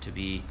us to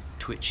be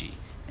twitchy.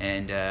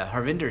 And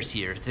Harvinder's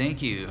here.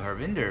 Thank you,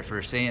 Harvinder,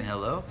 for saying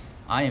hello.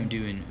 I am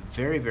doing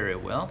very, very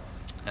well.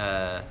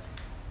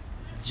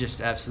 It's just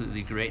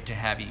absolutely great to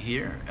have you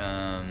here.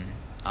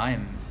 I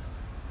am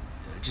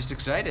just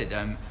excited.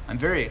 I'm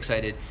very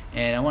excited,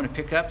 and I want to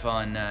pick up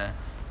on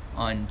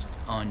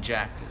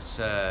Jack's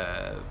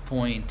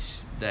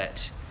point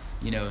that,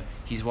 you know,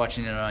 he's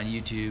watching it on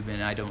YouTube,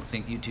 and I don't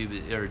think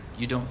YouTube, or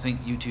you don't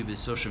think YouTube is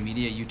social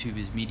media. YouTube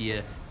is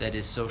media that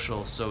is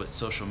social, so it's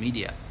social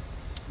media.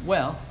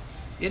 Well,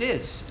 it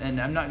is,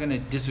 and I'm not going to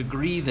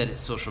disagree that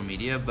it's social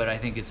media, but I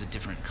think it's a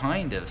different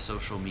kind of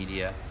social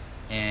media,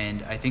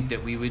 and I think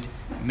that we would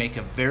make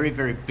a very,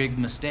 very big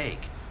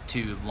mistake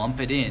to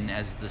lump it in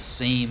as the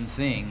same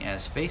thing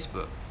as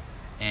Facebook.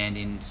 And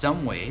in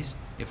some ways,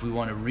 if we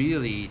want to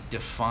really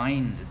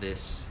define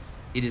this,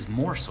 it is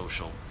more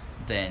social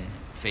than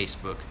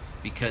Facebook,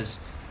 because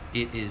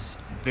it is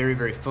very,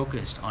 very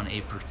focused on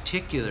a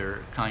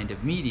particular kind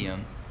of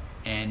medium,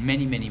 and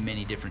many, many,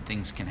 many different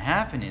things can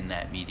happen in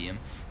that medium.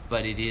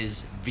 But it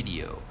is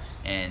video,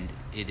 and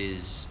it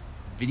is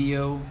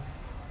video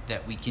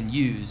that we can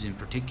use in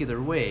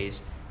particular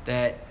ways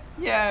that,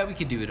 yeah, we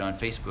could do it on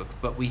Facebook,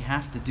 but we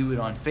have to do it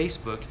on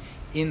Facebook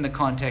in the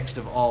context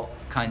of all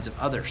kinds of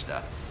other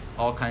stuff,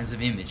 all kinds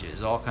of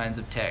images, all kinds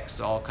of texts,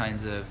 all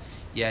kinds of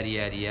yada,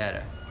 yada,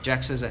 yada.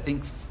 Jack says, I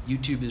think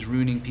YouTube is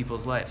ruining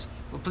people's lives.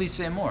 Well, please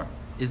say more.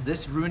 Is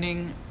this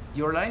ruining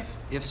your life?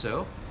 If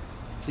so,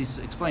 please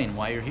explain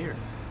why you're here,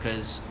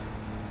 because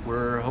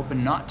we're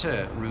hoping not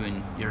to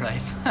ruin your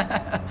life.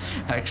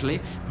 Actually,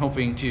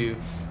 hoping to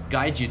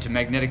guide you to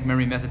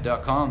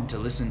magneticmemorymethod.com to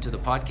listen to the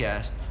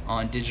podcast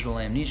on digital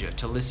amnesia,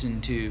 to listen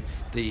to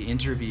the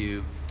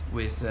interview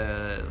with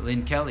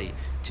Lynn Kelly,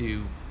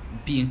 to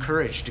be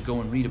encouraged to go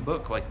and read a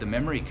book like The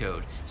Memory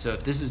Code. So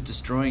if this is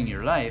destroying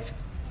your life,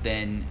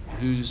 then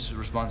whose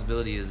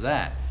responsibility is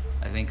that?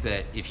 I think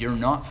that if you're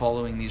not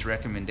following these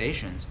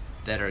recommendations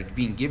that are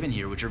being given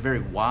here, which are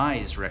very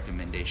wise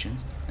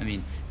recommendations. I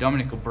mean,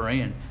 Dominic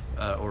O'Brien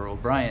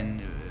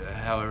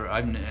however,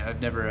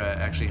 I've never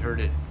actually heard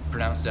it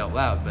pronounced out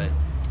loud, but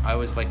I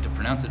always like to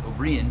pronounce it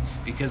O'Brien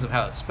because of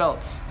how it's spelled.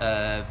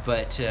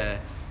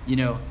 You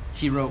know,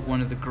 he wrote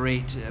one of the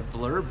great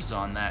blurbs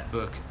on that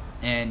book,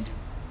 and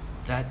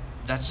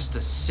that's just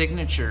a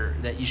signature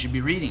that you should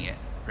be reading it,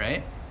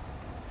 right?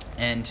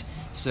 And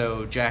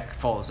so Jack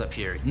follows up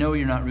here. No,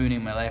 you're not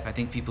ruining my life. I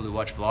think people who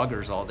watch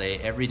vloggers all day,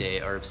 every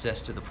day, are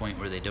obsessed to the point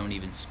where they don't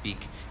even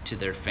speak to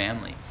their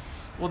family.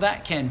 Well,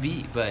 that can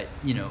be, but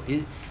you know,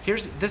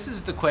 this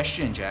is the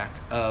question, Jack,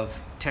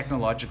 of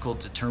technological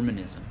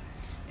determinism.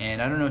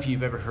 And I don't know if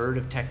you've ever heard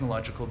of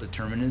technological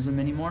determinism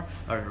anymore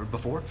or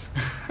before,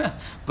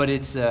 but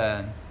it's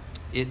a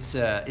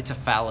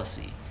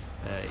fallacy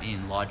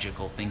in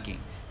logical thinking,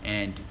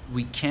 and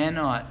we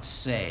cannot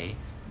say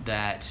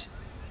that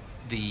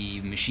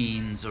the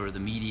machines or the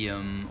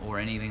medium or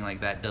anything like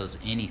that does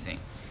anything.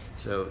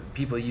 So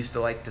people used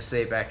to like to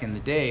say back in the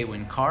day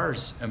when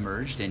cars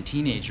emerged and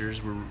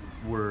teenagers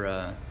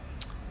were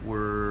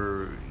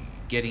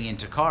getting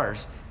into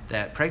cars,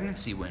 that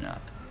pregnancy went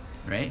up,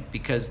 right?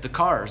 Because the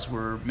cars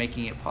were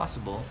making it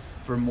possible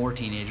for more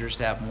teenagers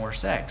to have more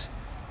sex.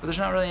 But there's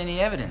not really any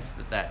evidence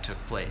that that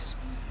took place.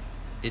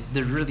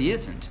 There really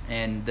isn't,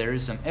 and there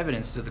is some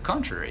evidence to the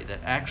contrary, that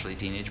actually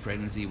teenage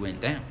pregnancy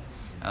went down.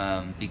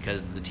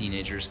 Because the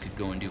teenagers could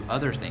go and do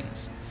other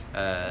things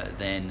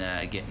than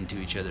get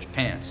into each other's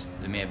pants.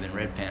 They may have been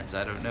red pants,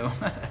 I don't know.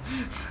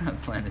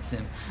 Planet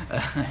Sim.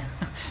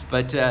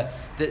 But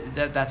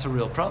that's a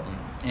real problem.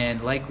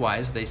 And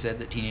likewise, they said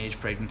that teenage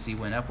pregnancy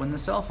went up when the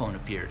cell phone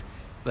appeared.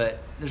 But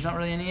there's not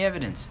really any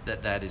evidence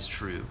that that is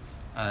true.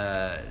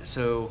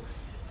 So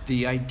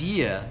the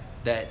idea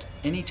that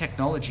any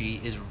technology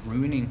is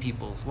ruining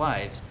people's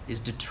lives, is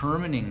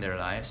determining their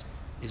lives,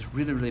 is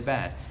really, really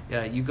bad.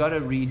 You got to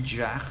read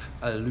Jacques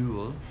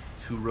Ellul,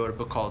 who wrote a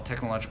book called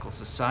Technological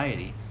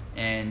Society,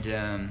 and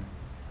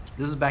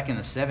this is back in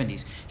the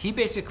 70s. He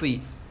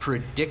basically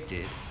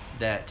predicted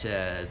that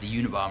the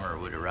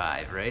Unabomber would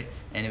arrive, right?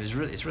 And it's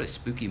really a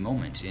spooky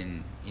moment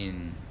in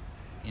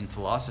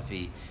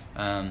philosophy.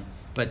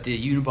 But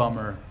the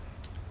Unabomber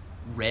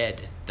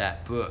read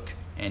that book,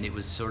 and it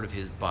was sort of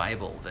his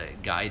Bible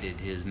that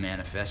guided his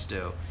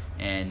manifesto.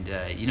 And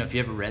you know, if you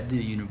ever read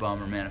the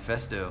Unabomber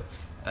manifesto,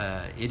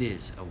 it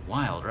is a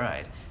wild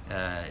ride.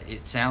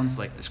 It sounds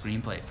like the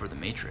screenplay for The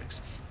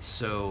Matrix.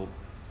 So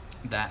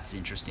that's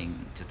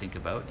interesting to think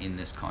about in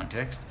this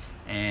context.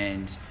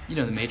 And you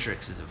know, The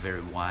Matrix is a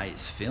very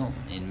wise film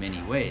in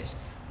many ways,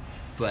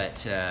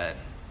 but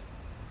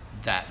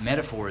that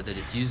metaphor that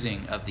it's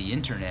using of the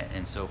internet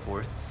and so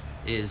forth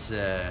is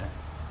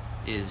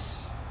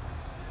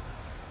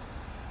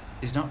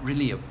not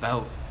really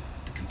about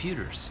the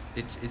computers.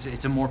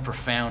 It's a more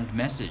profound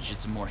message.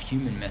 It's a more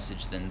human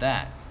message than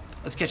that.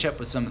 Let's catch up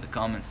with some of the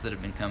comments that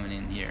have been coming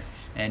in here.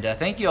 And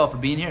thank you all for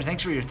being here.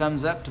 Thanks for your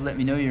thumbs up to let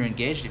me know you're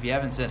engaged. If you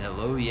haven't said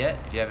hello yet,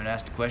 if you haven't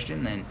asked a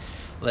question, then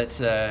let's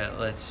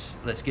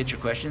get your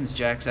questions.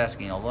 Jack's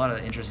asking a lot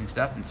of interesting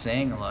stuff and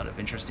saying a lot of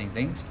interesting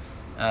things.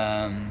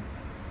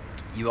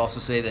 You also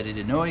say that it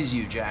annoys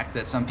you, Jack,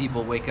 that some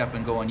people wake up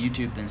and go on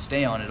YouTube, then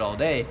stay on it all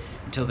day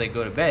until they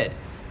go to bed.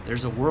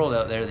 There's a world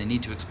out there they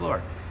need to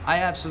explore. I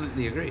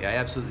absolutely agree. I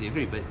absolutely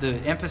agree. But the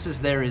emphasis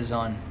there is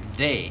on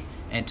they.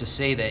 And to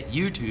say that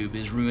YouTube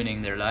is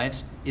ruining their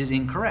lives is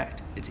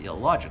incorrect. It's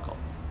illogical.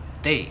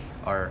 They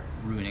are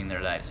ruining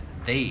their lives.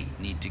 They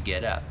need to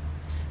get up.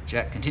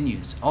 Jack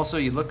continues. Also,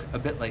 you look a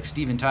bit like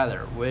Steven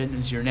Tyler. When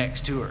is your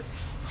next tour?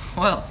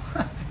 Well,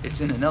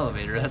 it's in an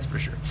elevator, that's for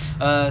sure.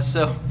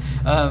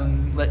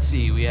 Let's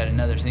see. We had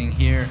another thing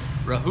here.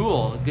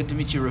 Rahul. Good to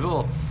meet you,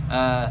 Rahul.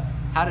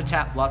 How to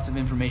tap lots of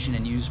information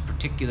and use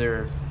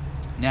particular...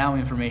 Now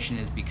information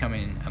is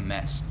becoming a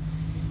mess.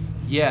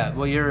 Yeah,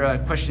 well, your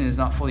question is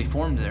not fully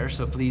formed there,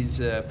 so please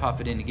pop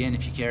it in again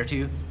if you care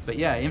to. But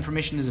yeah,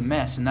 information is a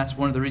mess, and that's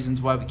one of the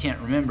reasons why we can't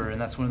remember,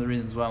 and that's one of the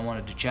reasons why I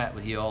wanted to chat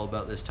with you all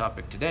about this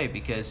topic today,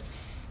 because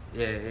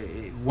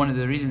one of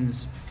the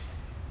reasons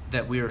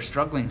that we are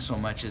struggling so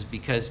much is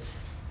because,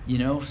 you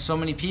know, so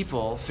many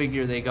people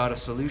figure they got a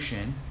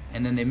solution,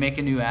 and then they make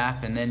a new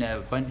app, and then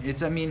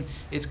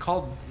it's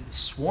called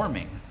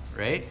swarming.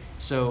 Right?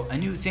 So a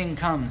new thing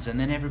comes and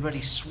then everybody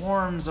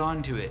swarms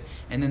onto it,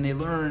 and then they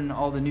learn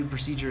all the new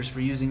procedures for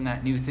using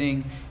that new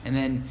thing, and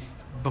then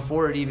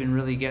before it even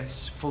really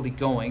gets fully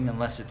going,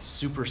 unless it's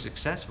super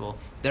successful,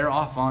 they're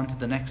off onto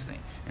the next thing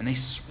and they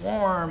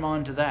swarm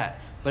onto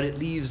that, but it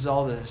leaves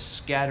all the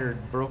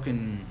scattered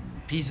broken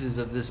pieces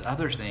of this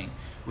other thing,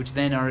 which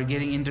then are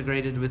getting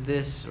integrated with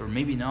this, or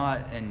maybe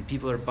not, and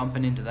people are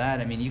bumping into that.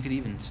 I mean, you could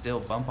even still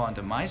bump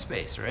onto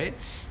MySpace, right?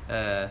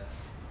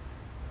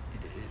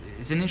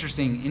 It's an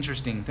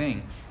interesting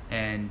thing,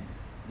 and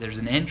there's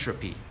an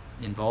entropy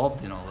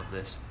involved in all of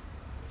this.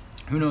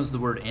 Who knows the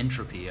word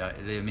entropy? I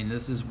mean,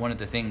 this is one of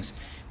the things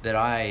that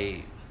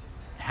I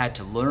had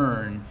to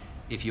learn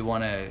if you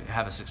want to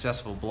have a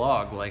successful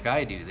blog like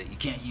I do, that you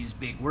can't use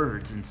big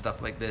words and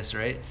stuff like this,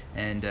 right?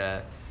 And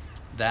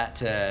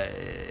that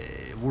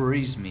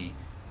worries me,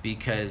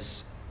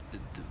 because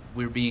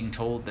we're being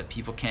told that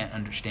people can't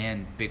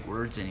understand big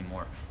words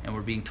anymore, and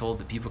we're being told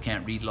that people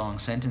can't read long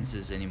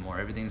sentences anymore.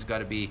 Everything's got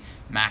to be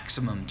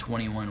maximum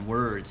 21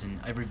 words, and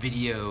every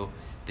video,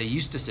 they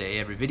used to say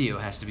every video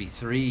has to be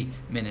 3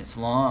 minutes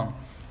long,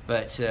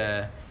 but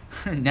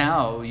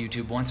now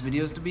YouTube wants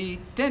videos to be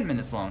 10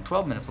 minutes long,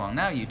 12 minutes long.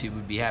 Now YouTube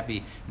would be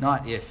happy,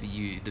 not if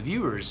the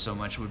viewers so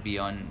much would be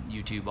on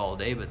YouTube all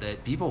day, but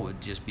that people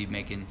would just be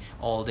making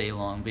all day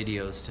long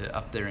videos to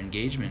up their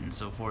engagement and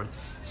so forth.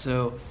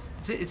 So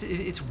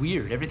it's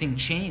weird. Everything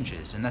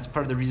changes, and that's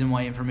part of the reason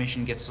why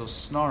information gets so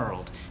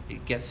snarled.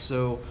 It gets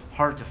so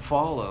hard to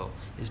follow,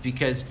 is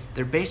because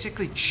they're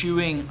basically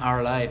chewing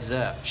our lives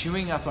up,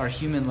 chewing up our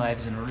human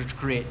lives in order to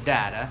create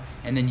data,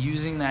 and then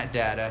using that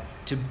data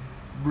to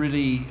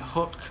really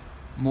hook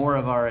more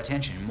of our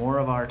attention, more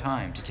of our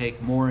time, to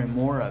take more and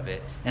more of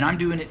it. And I'm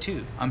doing it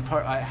too.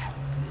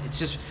 It's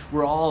just,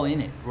 we're all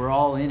in it. We're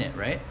all in it,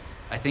 right?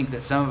 I think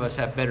that some of us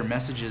have better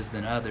messages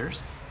than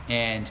others,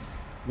 and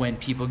when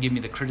people give me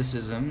the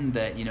criticism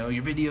that, you know,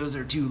 your videos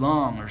are too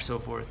long or so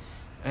forth,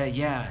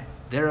 yeah,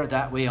 they're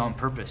that way on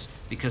purpose,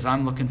 because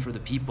I'm looking for the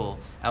people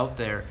out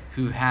there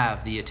who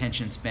have the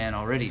attention span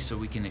already, so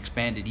we can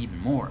expand it even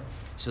more,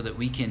 so that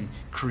we can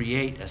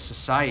create a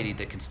society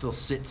that can still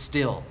sit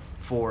still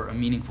for a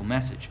meaningful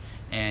message.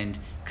 And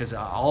because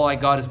all I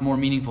got is more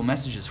meaningful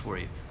messages for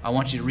you. I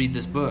want you to read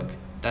this book.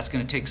 That's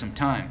going to take some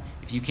time.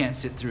 If you can't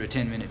sit through a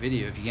 10-minute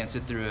video, if you can't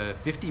sit through a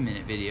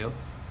 50-minute video,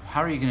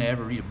 how are you going to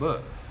ever read a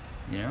book?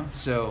 You know?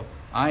 So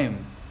I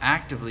am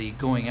actively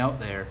going out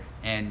there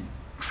and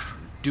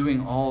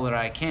doing all that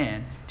I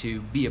can to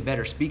be a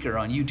better speaker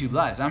on YouTube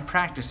Lives. I'm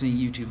practicing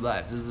YouTube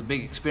Lives. This is a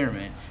big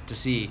experiment to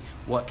see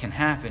what can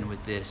happen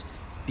with this,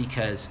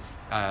 because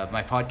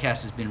my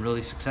podcast has been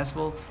really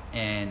successful,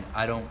 and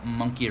I don't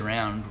monkey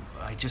around.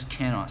 I just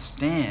cannot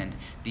stand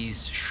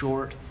these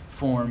short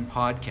form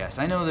podcasts.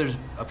 I know there's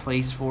a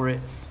place for it,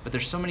 but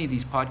there's so many of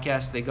these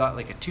podcasts. They got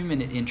like a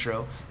 2-minute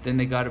intro, then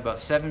they got about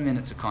 7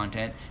 minutes of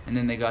content, and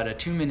then they got a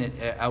 2-minute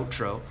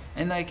outro,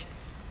 and like,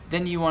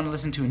 then you want to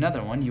listen to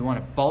another one. You want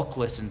to bulk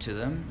listen to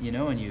them, you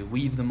know, and you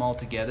weave them all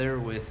together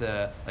with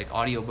like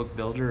Audiobook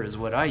Builder is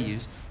what I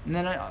use, and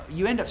then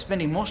you end up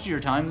spending most of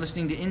your time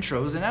listening to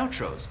intros and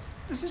outros.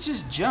 This is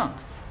just junk.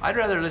 I'd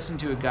rather listen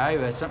to a guy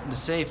who has something to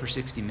say for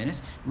 60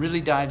 minutes,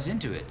 really dives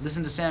into it.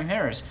 Listen to Sam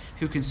Harris,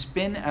 who can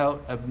spin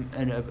out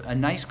a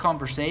nice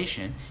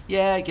conversation.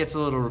 Yeah, it gets a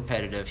little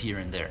repetitive here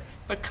and there,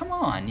 but come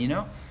on, you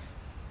know.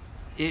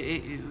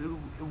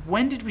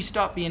 When did we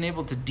stop being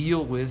able to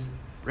deal with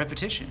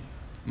repetition?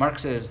 Mark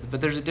says,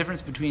 but there's a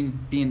difference between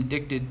being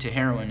addicted to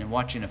heroin and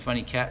watching a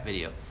funny cat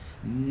video.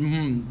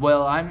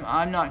 Well,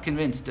 I'm not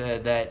convinced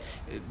that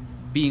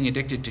being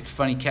addicted to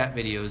funny cat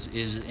videos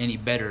is any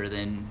better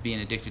than being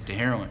addicted to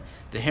heroin.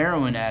 The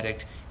heroin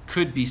addict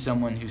could be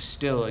someone who's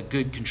still a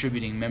good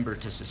contributing member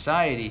to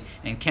society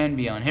and can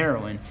be on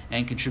heroin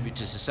and contribute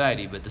to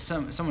society, but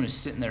someone who's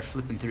sitting there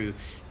flipping through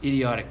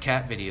idiotic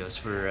cat videos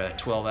for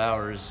 12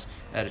 hours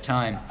at a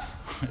time,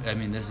 I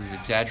mean, this is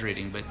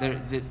exaggerating, but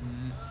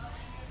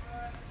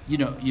you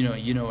know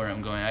where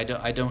I'm going.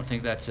 I don't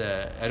think there's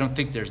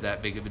that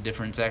big of a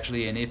difference,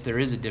 actually, and if there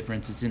is a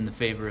difference, it's in the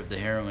favor of the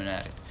heroin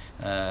addict.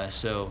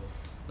 So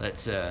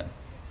let's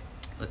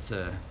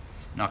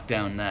knock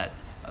down that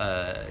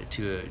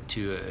to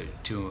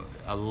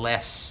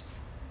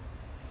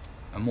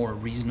a more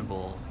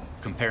reasonable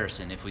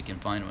comparison, if we can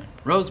find one.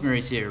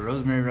 Rosemary's here.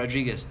 Rosemary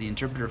Rodriguez, the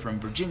interpreter from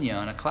Virginia,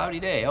 on a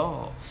cloudy day.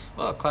 Oh,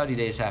 well, cloudy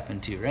days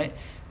happen too, right?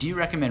 Do you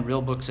recommend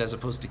real books as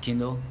opposed to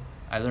Kindle?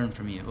 I learned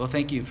from you. Well,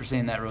 thank you for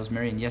saying that,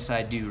 Rosemary. And yes,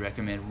 I do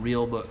recommend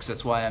real books.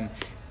 That's why I'm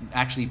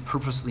actually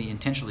purposely,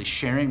 intentionally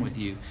sharing with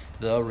you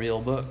the real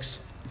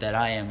books that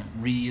I am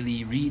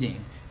really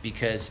reading,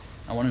 because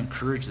I want to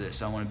encourage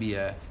this. I want to be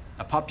a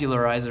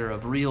popularizer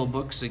of real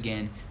books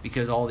again,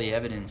 because all the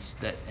evidence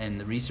that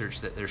and the research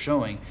that they're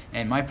showing,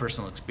 and my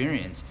personal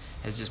experience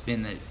has just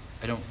been that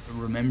I don't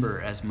remember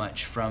as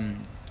much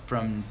from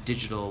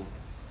digital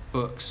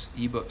books,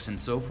 ebooks, and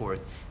so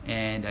forth.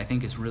 And I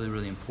think it's really,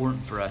 really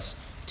important for us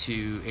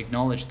to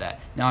acknowledge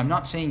that. Now, I'm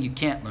not saying you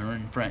can't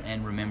learn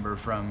and remember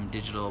from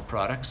digital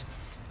products.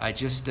 I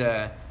just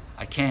I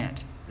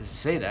can't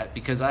say that,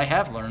 because I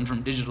have learned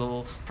from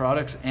digital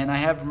products and I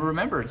have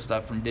remembered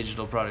stuff from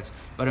digital products.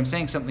 But I'm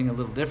saying something a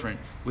little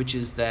different, which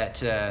is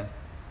that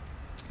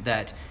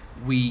that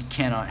we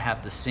cannot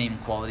have the same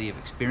quality of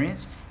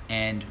experience,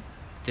 and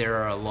there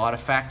are a lot of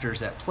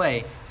factors at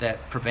play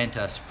that prevent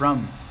us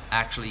from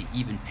actually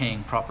even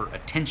paying proper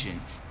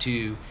attention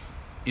to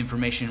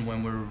information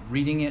when we're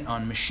reading it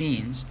on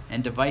machines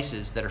and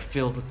devices that are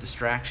filled with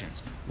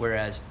distractions.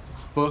 Whereas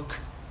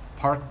book,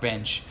 park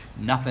bench,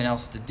 nothing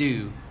else to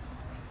do,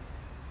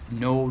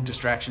 no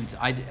distractions.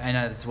 And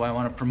that's why I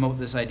want to promote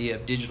this idea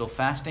of digital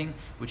fasting,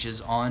 which is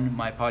on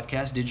my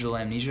podcast, Digital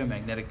Amnesia,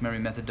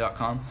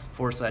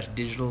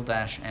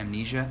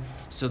 magneticmemorymethod.com/digital-amnesia,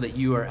 so that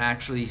you are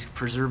actually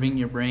preserving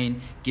your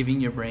brain,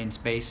 giving your brain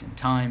space and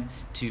time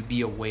to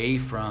be away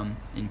from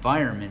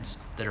environments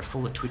that are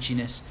full of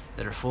twitchiness,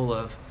 that are full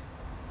of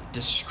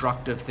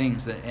destructive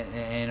things that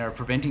and are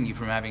preventing you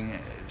from having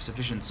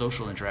sufficient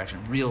social interaction,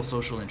 real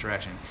social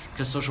interaction,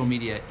 because social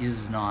media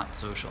is not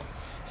social.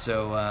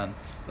 So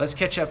let's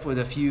catch up with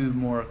a few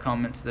more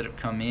comments that have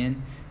come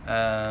in.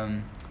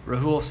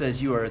 Rahul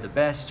says, "You are the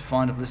best.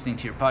 Fond of listening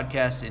to your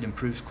podcast. It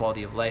improves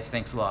quality of life.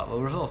 Thanks a lot." Well,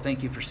 Rahul,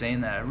 thank you for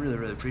saying that. I really,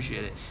 really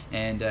appreciate it.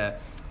 And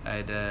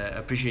I'd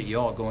appreciate you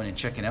all going and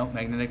checking out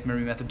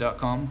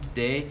magneticmemorymethod.com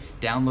today,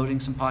 downloading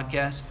some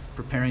podcasts,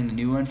 preparing the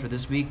new one for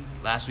this week.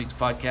 Last week's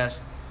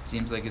podcast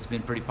seems like it's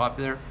been pretty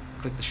popular.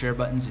 Click the share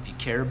buttons if you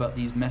care about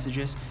these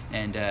messages,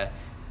 and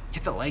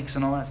hit the likes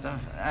and all that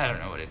stuff. I don't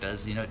know what it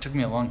does. It took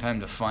me a long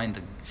time to find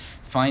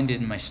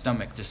it in my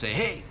stomach to say,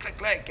 hey, click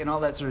like, and all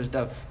that sort of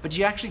stuff. But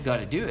you actually got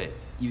to do it.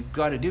 You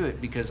got to do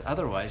it, because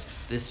otherwise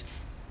this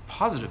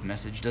positive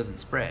message doesn't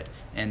spread,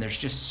 and there's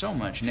just so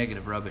much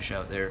negative rubbish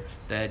out there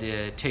that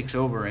takes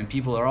over, and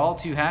people are all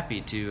too happy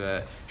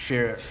to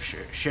share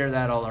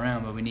that all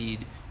around. But we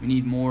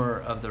need more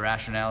of the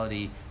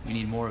rationality. We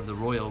need more of the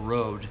royal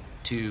road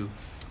to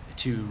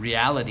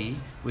reality,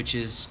 which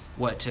is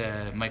what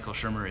Michael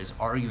Shermer is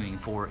arguing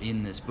for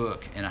in this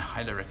book, and I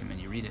highly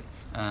recommend you read it.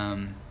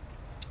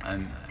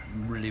 I'm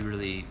really,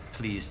 really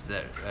pleased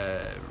that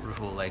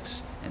Rahul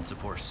likes and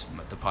supports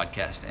the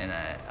podcast, and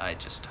I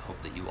just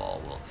hope that you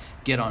all will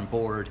get on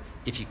board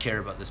if you care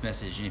about this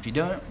message. And if you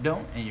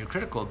don't, and you're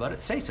critical about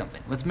it, say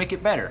something. Let's make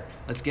it better.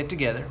 Let's get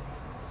together,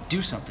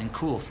 do something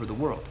cool for the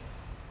world.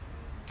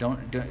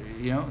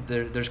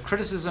 There's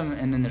criticism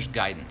and then there's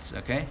guidance,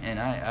 okay? And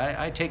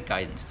I take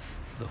guidance.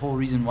 The whole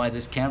reason why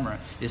this camera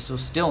is so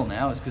still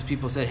now is because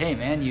people said, hey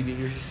man,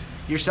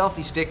 your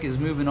selfie stick is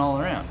moving all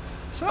around.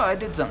 So I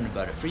did something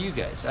about it for you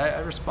guys.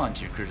 I respond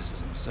to your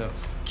criticisms, so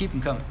keep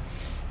them coming.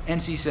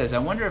 NC says, I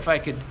wonder if I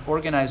could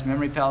organize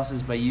memory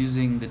palaces by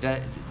using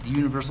the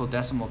universal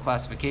decimal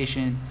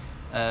classification.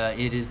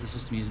 It is the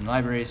system used in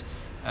libraries.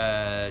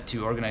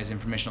 To organize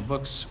informational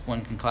books,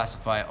 one can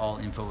classify all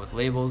info with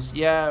labels.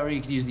 Yeah, or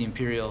you could use the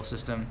imperial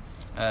system.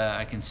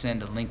 I can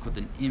send a link with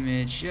an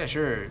image. Yeah,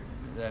 sure,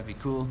 that'd be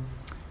cool.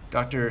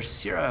 Dr.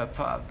 Sierra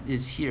Pop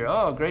is here.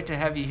 Oh, great to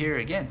have you here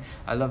again.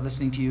 I love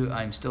listening to you.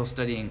 I'm still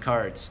studying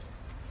cards.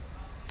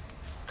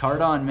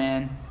 Card on,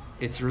 man.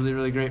 It's really,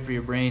 really great for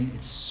your brain.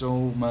 It's so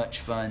much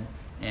fun,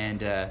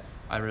 and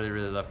I really,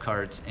 really love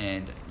cards.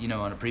 And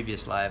on a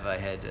previous live, I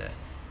had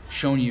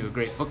shown you a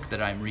great book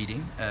that I'm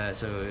reading.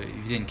 So if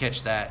you didn't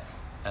catch that,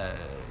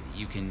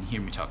 you can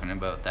hear me talking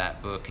about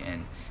that book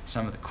and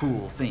some of the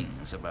cool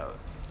things about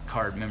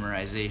card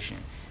memorization.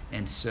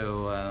 And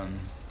so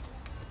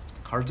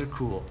cards are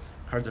cool.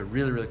 Cards are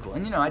really, really cool.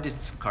 And I did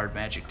some card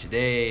magic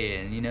today,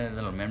 and a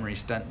little memory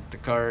stunt with the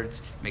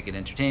cards, make it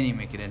entertaining,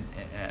 make it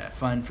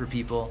fun for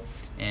people,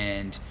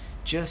 and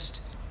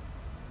just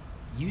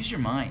use your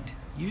mind.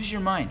 Use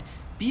your mind.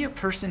 Be a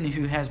person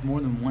who has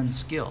more than one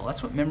skill.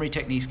 That's what memory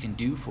techniques can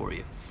do for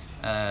you.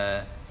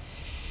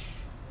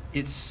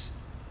 It's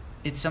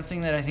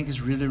something that I think is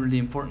really, really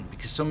important,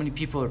 because so many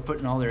people are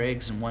putting all their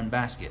eggs in one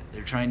basket.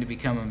 They're trying to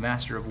become a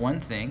master of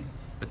one thing,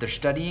 but they're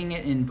studying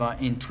it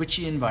in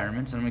twitchy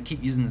environments. And I'm going to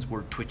keep using this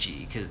word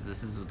twitchy because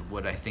this is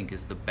what I think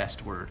is the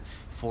best word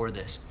for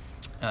this.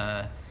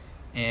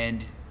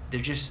 And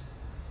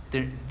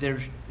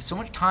so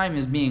much time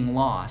is being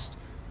lost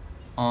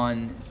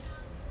on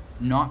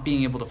not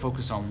being able to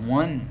focus on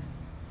one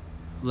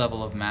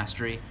level of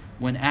mastery,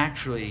 when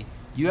actually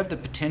you have the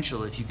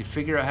potential, if you could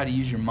figure out how to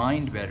use your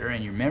mind better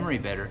and your memory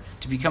better,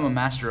 to become a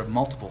master of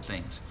multiple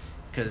things.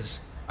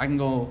 Because I can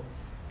go,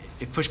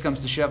 if push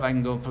comes to shove, I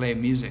can go play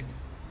music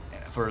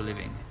for a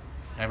living.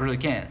 I really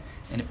can.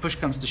 And if push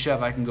comes to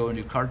shove, I can go and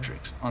do card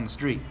tricks on the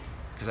street,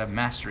 because I have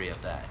mastery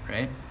of that,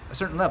 right? A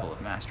certain level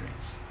of mastery.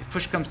 If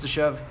push comes to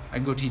shove, I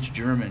can go teach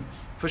German.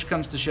 If push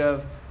comes to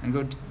shove, I can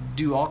go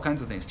do all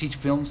kinds of things, teach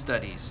film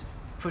studies.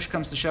 If push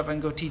comes to shove, I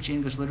can go teach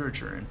English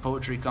literature and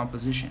poetry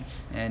composition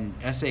and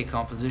essay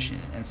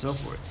composition and so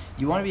forth.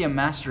 You want to be a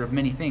master of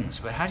many things,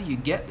 but how do you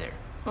get there?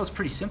 Well, it's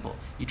pretty simple.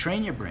 You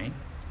train your brain,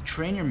 you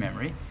train your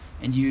memory,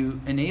 and you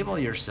enable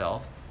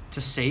yourself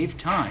to save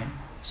time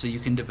so you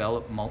can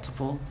develop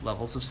multiple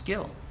levels of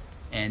skill.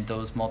 And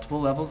those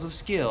multiple levels of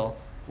skill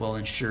will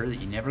ensure that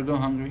you never go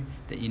hungry,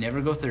 that you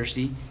never go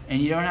thirsty,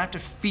 and you don't have to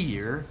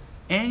fear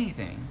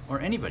anything or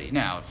anybody.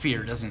 Now,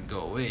 fear doesn't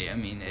go away. I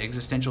mean,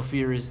 existential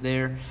fear is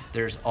there.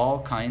 There's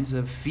all kinds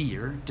of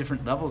fear,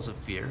 different levels of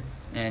fear.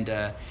 And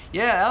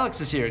yeah, Alex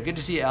is here. Good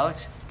to see you,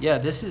 Alex. Yeah,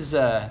 this is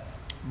a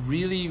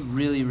really,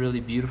 really, really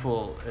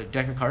beautiful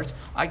deck of cards.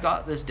 I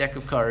got this deck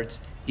of cards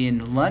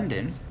in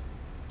London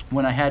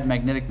when I had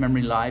Magnetic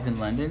Memory Live in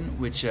London,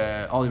 which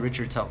Ollie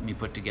Richards helped me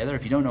put together.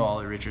 If you don't know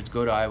Ollie Richards,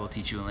 go to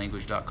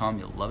iwillteachyoualanguage.com.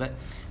 You'll love it.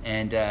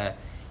 And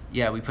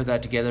yeah, we put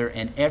that together,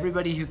 and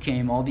everybody who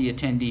came, all the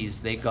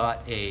attendees, they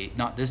got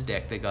not this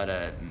deck, they got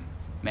a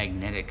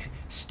magnetic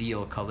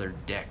steel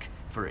colored deck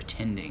for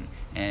attending.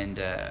 And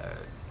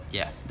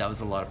yeah, that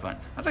was a lot of fun.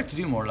 I'd like to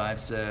do more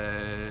lives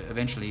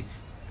eventually.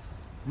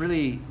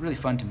 Really, really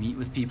fun to meet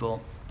with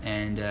people.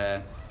 And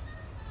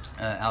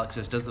Alex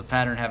says, does the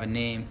pattern have a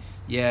name?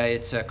 Yeah,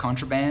 it's a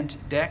contraband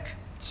deck,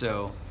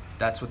 so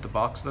that's what the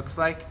box looks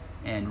like.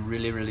 and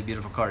really, really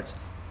beautiful cards.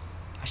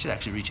 I should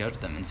actually reach out to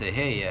them and say,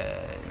 hey,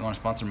 you want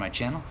to sponsor my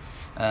channel?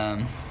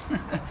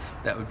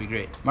 That would be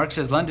great. Mark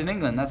says, London,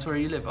 England, that's where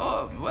you live.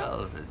 Oh,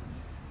 well,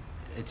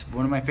 it's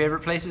one of my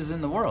favorite places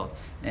in the world.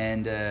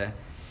 And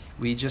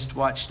we just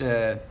watched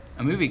a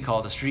movie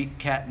called A Street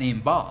Cat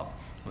Named Bob,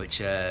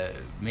 which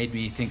made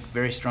me think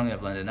very strongly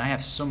of London. I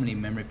have so many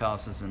memory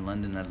palaces in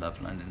London. I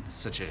love London. It's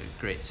such a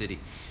great city.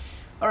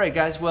 All right,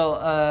 guys. Well,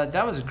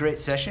 that was a great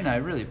session. I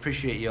really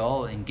appreciate you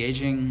all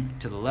engaging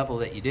to the level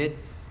that you did.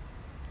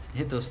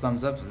 Hit those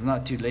thumbs up. It's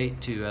not too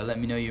late to let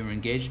me know you were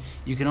engaged.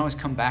 You can always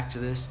come back to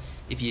this.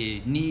 If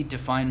you need to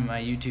find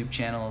my YouTube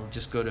channel,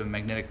 just go to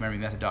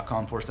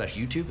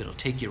magneticmemorymethod.com/YouTube. It'll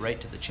take you right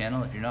to the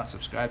channel. If you're not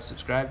subscribed,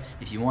 subscribe.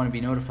 If you want to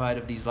be notified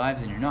of these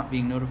lives and you're not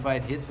being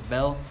notified, hit the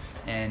bell,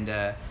 and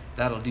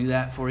that'll do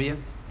that for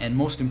you. And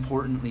most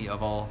importantly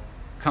of all,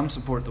 come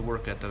support the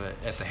work at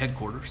the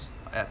headquarters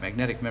at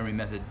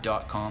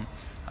magneticmemorymethod.com.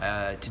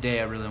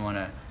 Today I really want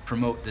to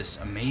promote this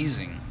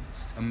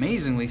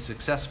amazingly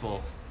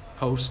successful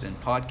post and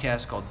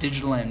podcast called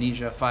Digital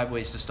Amnesia, 5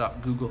 Ways to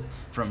Stop Google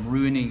from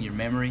Ruining Your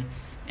Memory.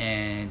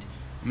 And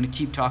I'm going to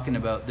keep talking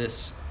about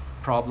this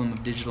problem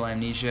of digital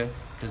amnesia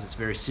because it's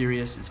very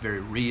serious, it's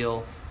very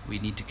real. We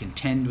need to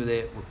contend with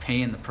it. We're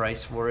paying the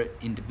price for it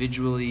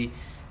individually,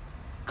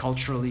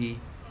 culturally,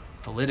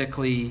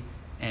 politically,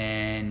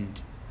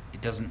 and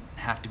it doesn't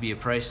have to be a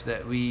price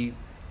that we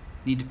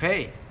need to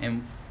pay.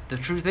 And the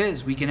truth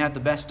is, we can have the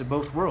best of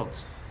both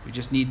worlds. We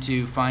just need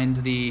to find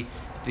the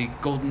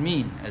golden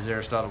mean, as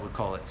Aristotle would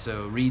call it.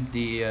 So read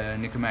the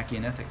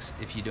Nicomachean Ethics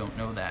if you don't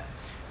know that.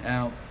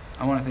 Now,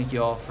 I want to thank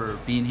you all for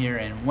being here,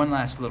 and one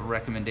last little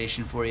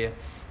recommendation for you.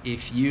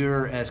 If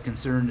you're as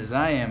concerned as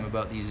I am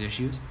about these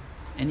issues,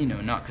 and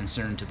not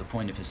concerned to the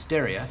point of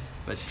hysteria,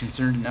 but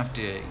concerned enough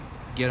to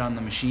get on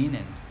the machine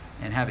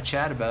and have a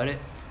chat about it,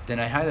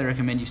 then I highly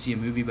recommend you see a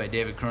movie by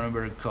David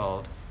Cronenberg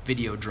called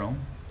Videodrome.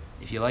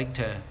 If you like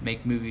to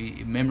make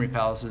memory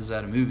palaces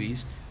out of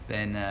movies,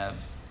 then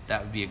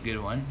that would be a good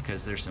one,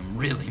 because there's some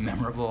really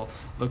memorable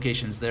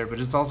locations there. But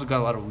it's also got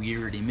a lot of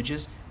weird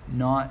images,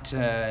 not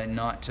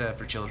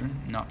for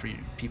children, not for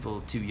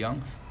people too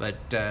young,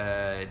 but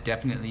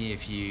definitely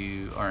if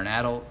you are an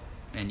adult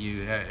and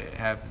you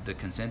have the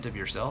consent of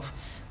yourself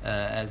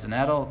as an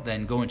adult,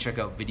 then go and check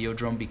out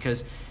Videodrome,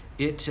 because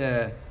it's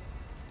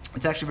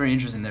actually very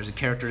interesting. There's a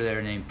character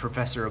there named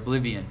Professor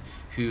Oblivion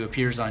who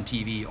appears on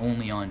TV,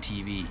 only on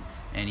TV,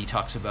 and he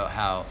talks about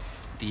how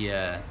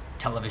the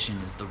television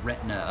is the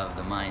retina of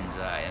the mind's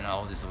eye and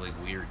all this like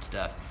weird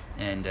stuff,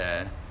 and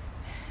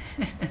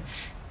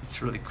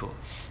it's really cool.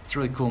 It's a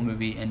really cool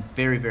movie and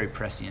very, very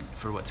prescient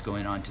for what's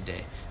going on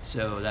today.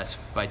 So that's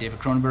by David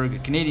Cronenberg, a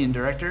Canadian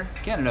director,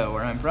 Canada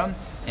where I'm from,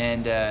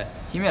 and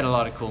he made a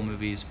lot of cool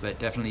movies, but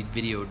definitely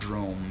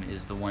Videodrome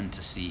is the one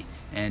to see.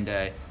 And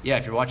yeah,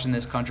 if you're watching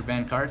this,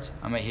 Contraband Cards,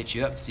 I might hit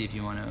you up, see if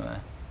you want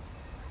to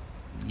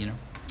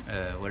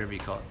whatever you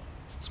call it,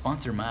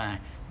 sponsor my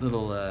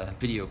little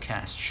video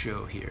cast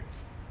show here.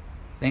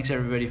 Thanks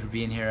everybody for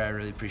being here. I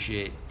really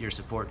appreciate your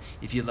support.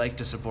 If you'd like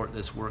to support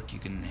this work, you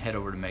can head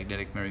over to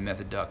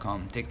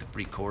magneticmemorymethod.com, take the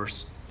free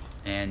course,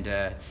 and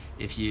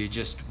if you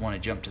just want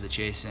to jump to the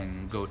chase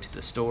and go to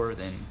the store,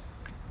 then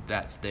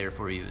that's there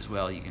for you as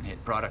well. You can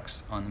hit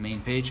products on the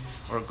main page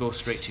or go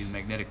straight to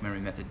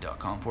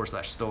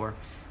magneticmemorymethod.com/store,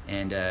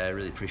 and I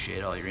really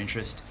appreciate all your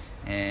interest.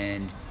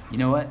 And you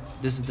know what?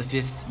 This is the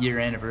 5th year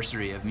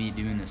anniversary of me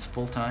doing this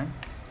full time,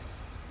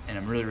 and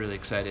I'm really, really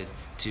excited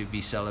to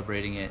be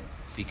celebrating it,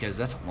 because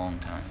that's a long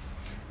time.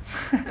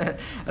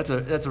 that's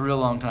a real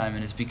long time,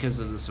 and it's because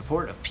of the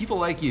support of people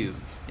like you,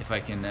 if I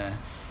can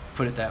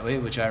put it that way,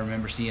 which I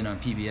remember seeing on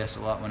PBS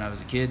a lot when I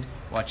was a kid,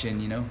 watching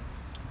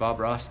Bob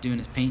Ross doing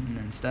his painting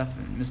and stuff,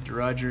 and Mr.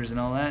 Rogers and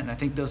all that, and I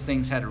think those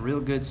things had a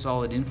real good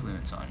solid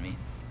influence on me,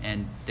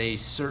 and they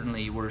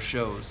certainly were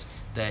shows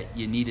that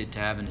you needed to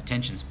have an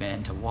attention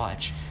span to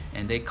watch,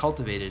 and they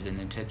cultivated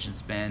an attention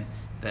span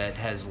that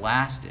has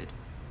lasted.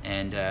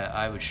 And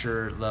I would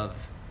sure love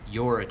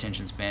your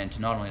attention span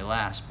to not only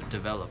last but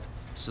develop,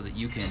 so that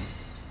you can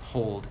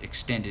hold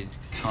extended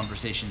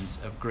conversations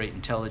of great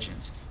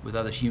intelligence with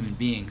other human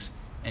beings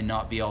and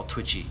not be all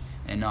twitchy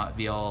and not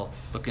be all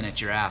looking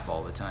at your app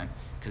all the time.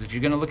 Because if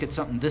you're going to look at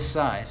something this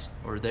size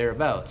or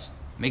thereabouts,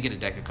 make it a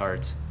deck of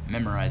cards,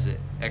 memorize it,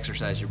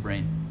 exercise your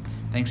brain.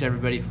 Thanks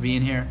everybody for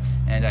being here,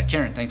 and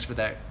Karen, thanks for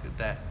that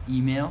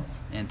email,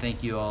 and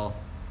thank you all.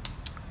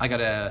 I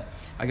got a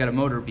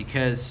motor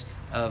because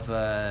of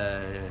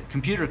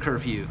computer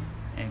curfew,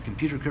 and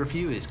computer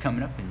curfew is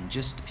coming up in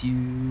just a few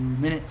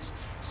minutes.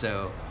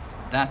 So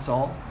that's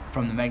all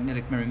from the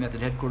Magnetic Memory Method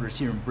headquarters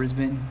here in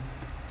Brisbane.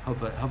 Hope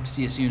to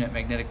see you soon at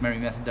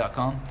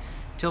magneticmemorymethod.com.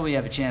 Till we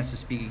have a chance to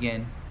speak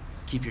again,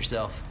 keep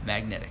yourself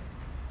magnetic.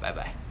 Bye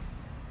bye.